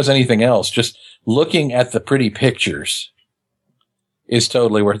Mark never does anything else, just looking at the pretty pictures is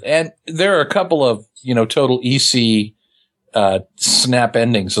totally worth. And there are a couple of total EC snap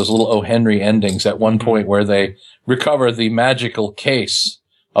endings, those little O. Henry endings at one point where they recover the magical case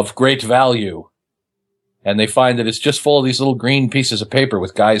of great value. And they find that it's just full of these little green pieces of paper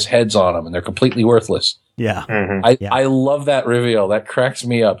with guys' heads on them, and they're completely worthless. Yeah. Mm-hmm. I love that reveal. That cracks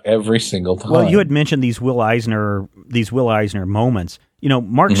me up every single time. Well, you had mentioned these Will Eisner moments.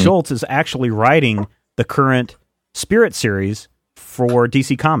 Mark Schultz is actually writing the current Spirit series for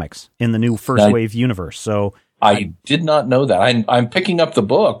DC Comics in the new First Wave universe. So I did not know that. I'm picking up the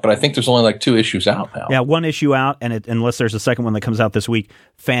book, but I think there's only like 2 issues out now. Yeah, 1 issue out, and unless there's a second one that comes out this week,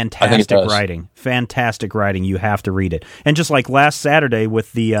 fantastic writing. You have to read it. And just like last Saturday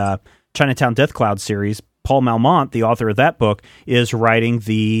with the Chinatown Death Cloud series, Paul Malmont, the author of that book, is writing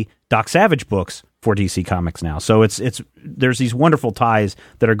the Doc Savage books for DC Comics now. So there's these wonderful ties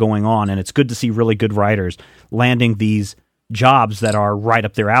that are going on, and it's good to see really good writers landing these jobs that are right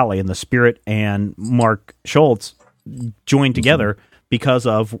up their alley, and the Spirit and Mark Schultz joined together because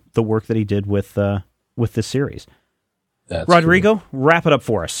of the work that he did with this series. That's Rodrigo, true. Wrap it up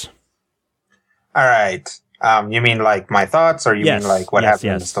for us. All right. You mean like my thoughts, or you mean like what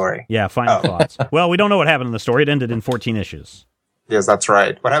happened in the story? Yeah, final thoughts. Well, we don't know what happened in the story. It ended in 14 issues. Yes, that's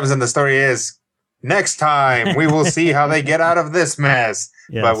right. What happens in the story is next time we will see how they get out of this mess,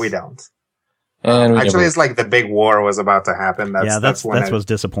 but we don't. And actually, it's like the big war was about to happen. That's what's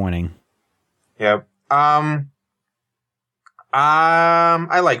disappointing. Yep. I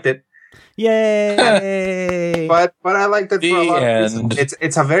liked it. Yay! but I liked it for a lot of reasons.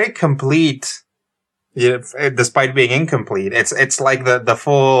 It's a very complete, despite being incomplete. It's like the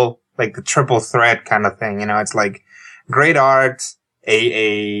full, like the triple threat kind of thing. It's like great art,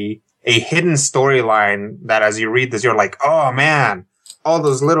 a hidden storyline that as you read this, you're like, oh man, all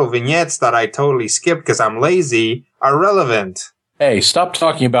those little vignettes that I totally skipped because I'm lazy are relevant. Hey, stop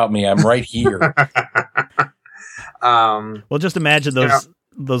talking about me. I'm right here. Well, just imagine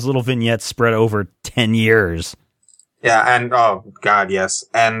those little vignettes spread over 10 years. Yeah, and oh god, yes.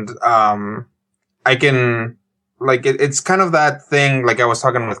 And I can it's kind of that thing like I was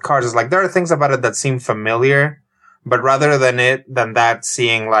talking with Cars, is like there are things about it that seem familiar. But rather than that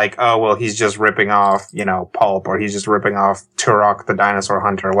seeing like, oh, well, he's just ripping off, Pulp, or he's just ripping off Turok the Dinosaur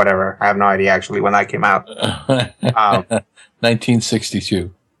Hunter, or whatever. I have no idea actually when that came out.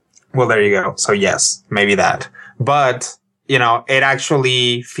 1962. Well, there you go. So yes, maybe that. But, it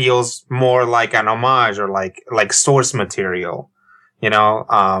actually feels more like an homage or like source material.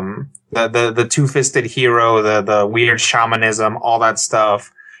 The two-fisted hero, the weird shamanism, all that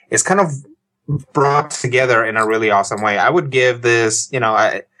stuff is kind of brought together in a really awesome way. I would give this,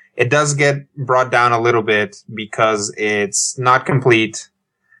 it does get brought down a little bit because it's not complete,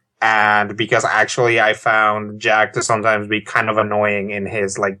 and because actually I found Jack to sometimes be kind of annoying in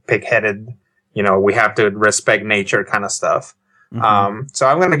his like pig-headed, we have to respect nature kind of stuff. Mm-hmm. So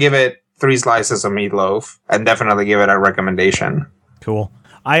I'm going to give it 3 slices of meatloaf and definitely give it a recommendation. Cool.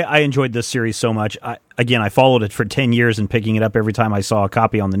 I enjoyed this series so much. I followed it for 10 years and picking it up every time I saw a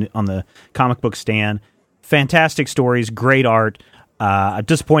copy on the comic book stand. Fantastic stories, great art. I'm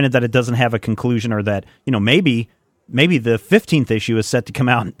disappointed that it doesn't have a conclusion, or that maybe the 15th issue is set to come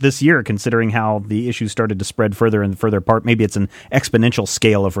out this year, considering how the issues started to spread further and further apart. Maybe it's an exponential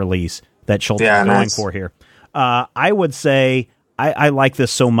scale of release that Schultz is going for here. I would say I like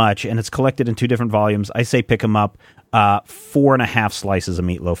this so much, and it's collected in 2 different volumes. I say pick them up. 4.5 slices of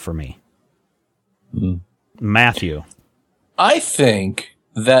meatloaf for me. Matthew. I think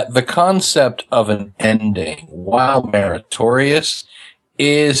that the concept of an ending, while meritorious,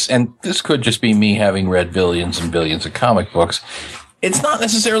 is, and this could just be me having read billions and billions of comic books, it's not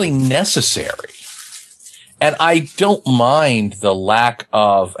necessarily necessary. And I don't mind the lack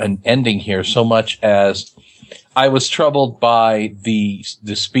of an ending here so much as I was troubled by the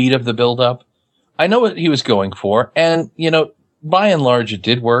speed of the build-up. I know what he was going for, and, by and large, it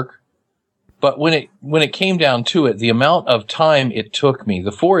did work. But when it came down to it, the amount of time it took me,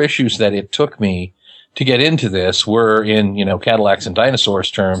 the 4 issues that it took me to get into this were in, Cadillacs and Dinosaurs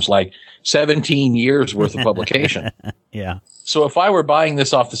terms, like 17 years worth of publication. Yeah. So if I were buying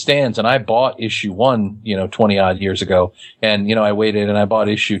this off the stands and I bought issue 1, 20 odd years ago, and, I waited and I bought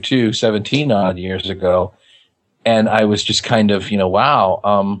issue 2 17 odd years ago, and I was just kind of,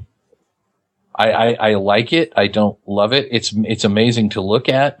 wow, I like it. I don't love it. It's amazing to look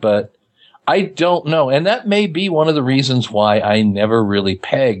at, but I don't know. And that may be one of the reasons why I never really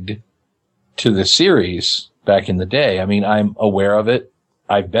pegged to the series back in the day. I mean, I'm aware of it.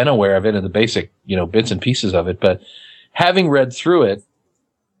 I've been aware of it and the basic, bits and pieces of it, but having read through it,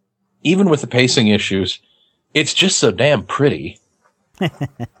 even with the pacing issues, it's just so damn pretty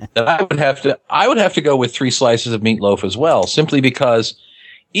that I would have to go with 3 Slices of Meatloaf as well, simply because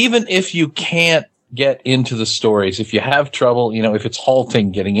even if you can't get into the stories, if you have trouble, if it's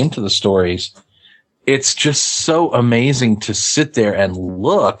halting getting into the stories, it's just so amazing to sit there and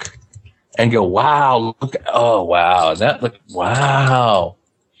look and go, wow, wow, wow.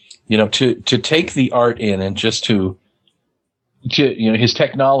 To take the art in and just to his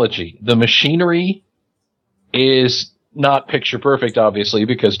technology, the machinery is not picture perfect, obviously,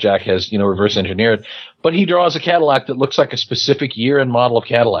 because Jack has, reverse engineered, but he draws a Cadillac that looks like a specific year and model of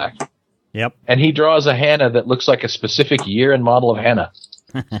Cadillac. Yep. And he draws a Hannah that looks like a specific year and model of Hannah.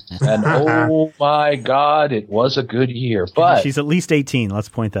 And oh my God, it was a good year. But she's at least 18. Let's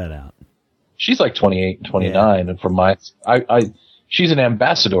point that out. She's like 28, 29. Yeah. And from she's an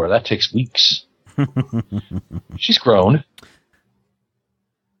ambassador. That takes weeks. She's grown.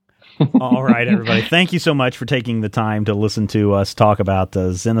 All right, everybody. Thank you so much for taking the time to listen to us talk about the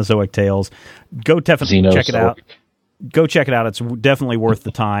Xenozoic Tales. Go definitely check it out. Go check it out. It's definitely worth the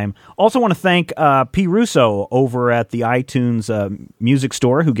time. Also want to thank P. Russo over at the iTunes music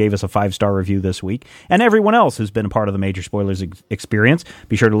store who gave us a 5-star review this week, and everyone else who's been a part of the Major Spoilers experience.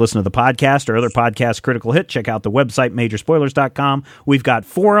 Be sure to listen to the podcast or other podcasts Critical Hit. Check out the website, majorspoilers.com. We've got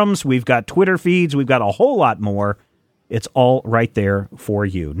forums. We've got Twitter feeds. We've got a whole lot more. It's all right there for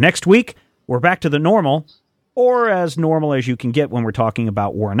you. Next week, we're back to the normal, or as normal as you can get when we're talking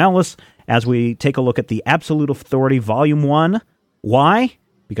about Warren Ellis, as we take a look at the Absolute Authority Volume 1. Why?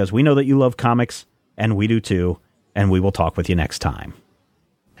 Because we know that you love comics, and we do too, and we will talk with you next time.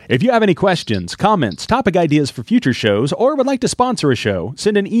 If you have any questions, comments, topic ideas for future shows, or would like to sponsor a show,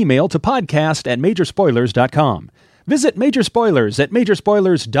 send an email to podcast@majorspoilers.com. Visit Major Spoilers at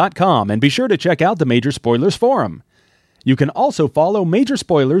majorspoilers.com, and be sure to check out the Major Spoilers Forum. You can also follow Major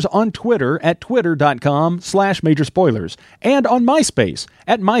Spoilers on Twitter at twitter.com/majorspoilers and on MySpace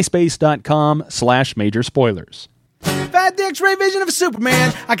at myspace.com/majorspoilers. If I had the X-ray vision of a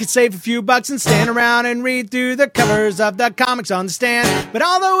Superman, I could save a few bucks and stand around and read through the covers of the comics on the stand. But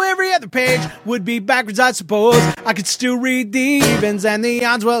although every other page would be backwards, I suppose I could still read the evens and the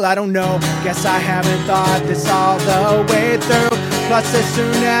odds. Well, I don't know. Guess I haven't thought this all the way through. Plus, as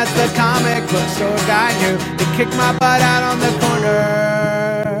soon as the comic book store guy knew, he kicked my butt out on the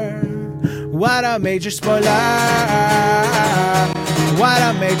corner. What a major spoiler. What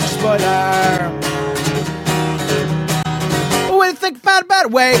a major spoiler. When I think about a better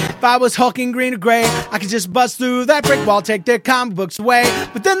way, if I was hulking green or gray, I could just bust through that brick wall, take their comic books away.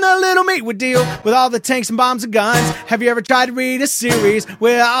 But then the little meat would deal with all the tanks and bombs and guns. Have you ever tried to read a series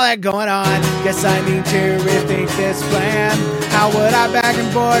with all that going on? Guess I need to rethink this plan. How would I back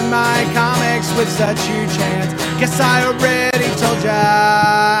and board my comics with such huge hands? Guess I already told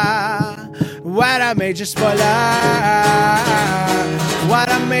ya. What a major spoiler.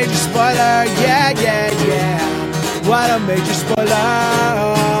 What a major spoiler. Yeah, yeah, yeah. What a major spoiler.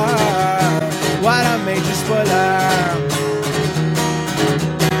 What a major spoiler.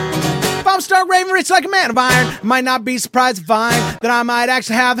 If I'm Stark Raven, rich like a man of iron, I might not be surprised to find that I might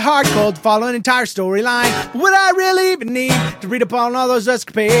actually have the hard code to follow an entire storyline. But would I really even need to read up on all those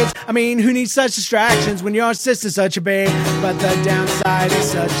escapades? I mean, who needs such distractions when your sister's such a babe? But the downside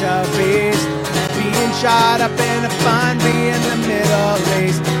is such a beast, being shot up in a fun bee in the Middle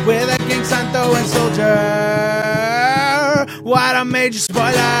East with a gang sign throwing soldier. What a major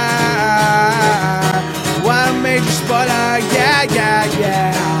spoiler. What a major spoiler. Yeah, yeah,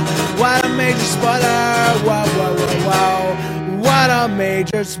 yeah. What a major spoiler. Whoa, whoa, whoa, whoa. What a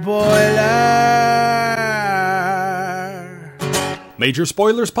major spoiler. Major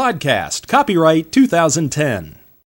Spoilers Podcast. Copyright 2010.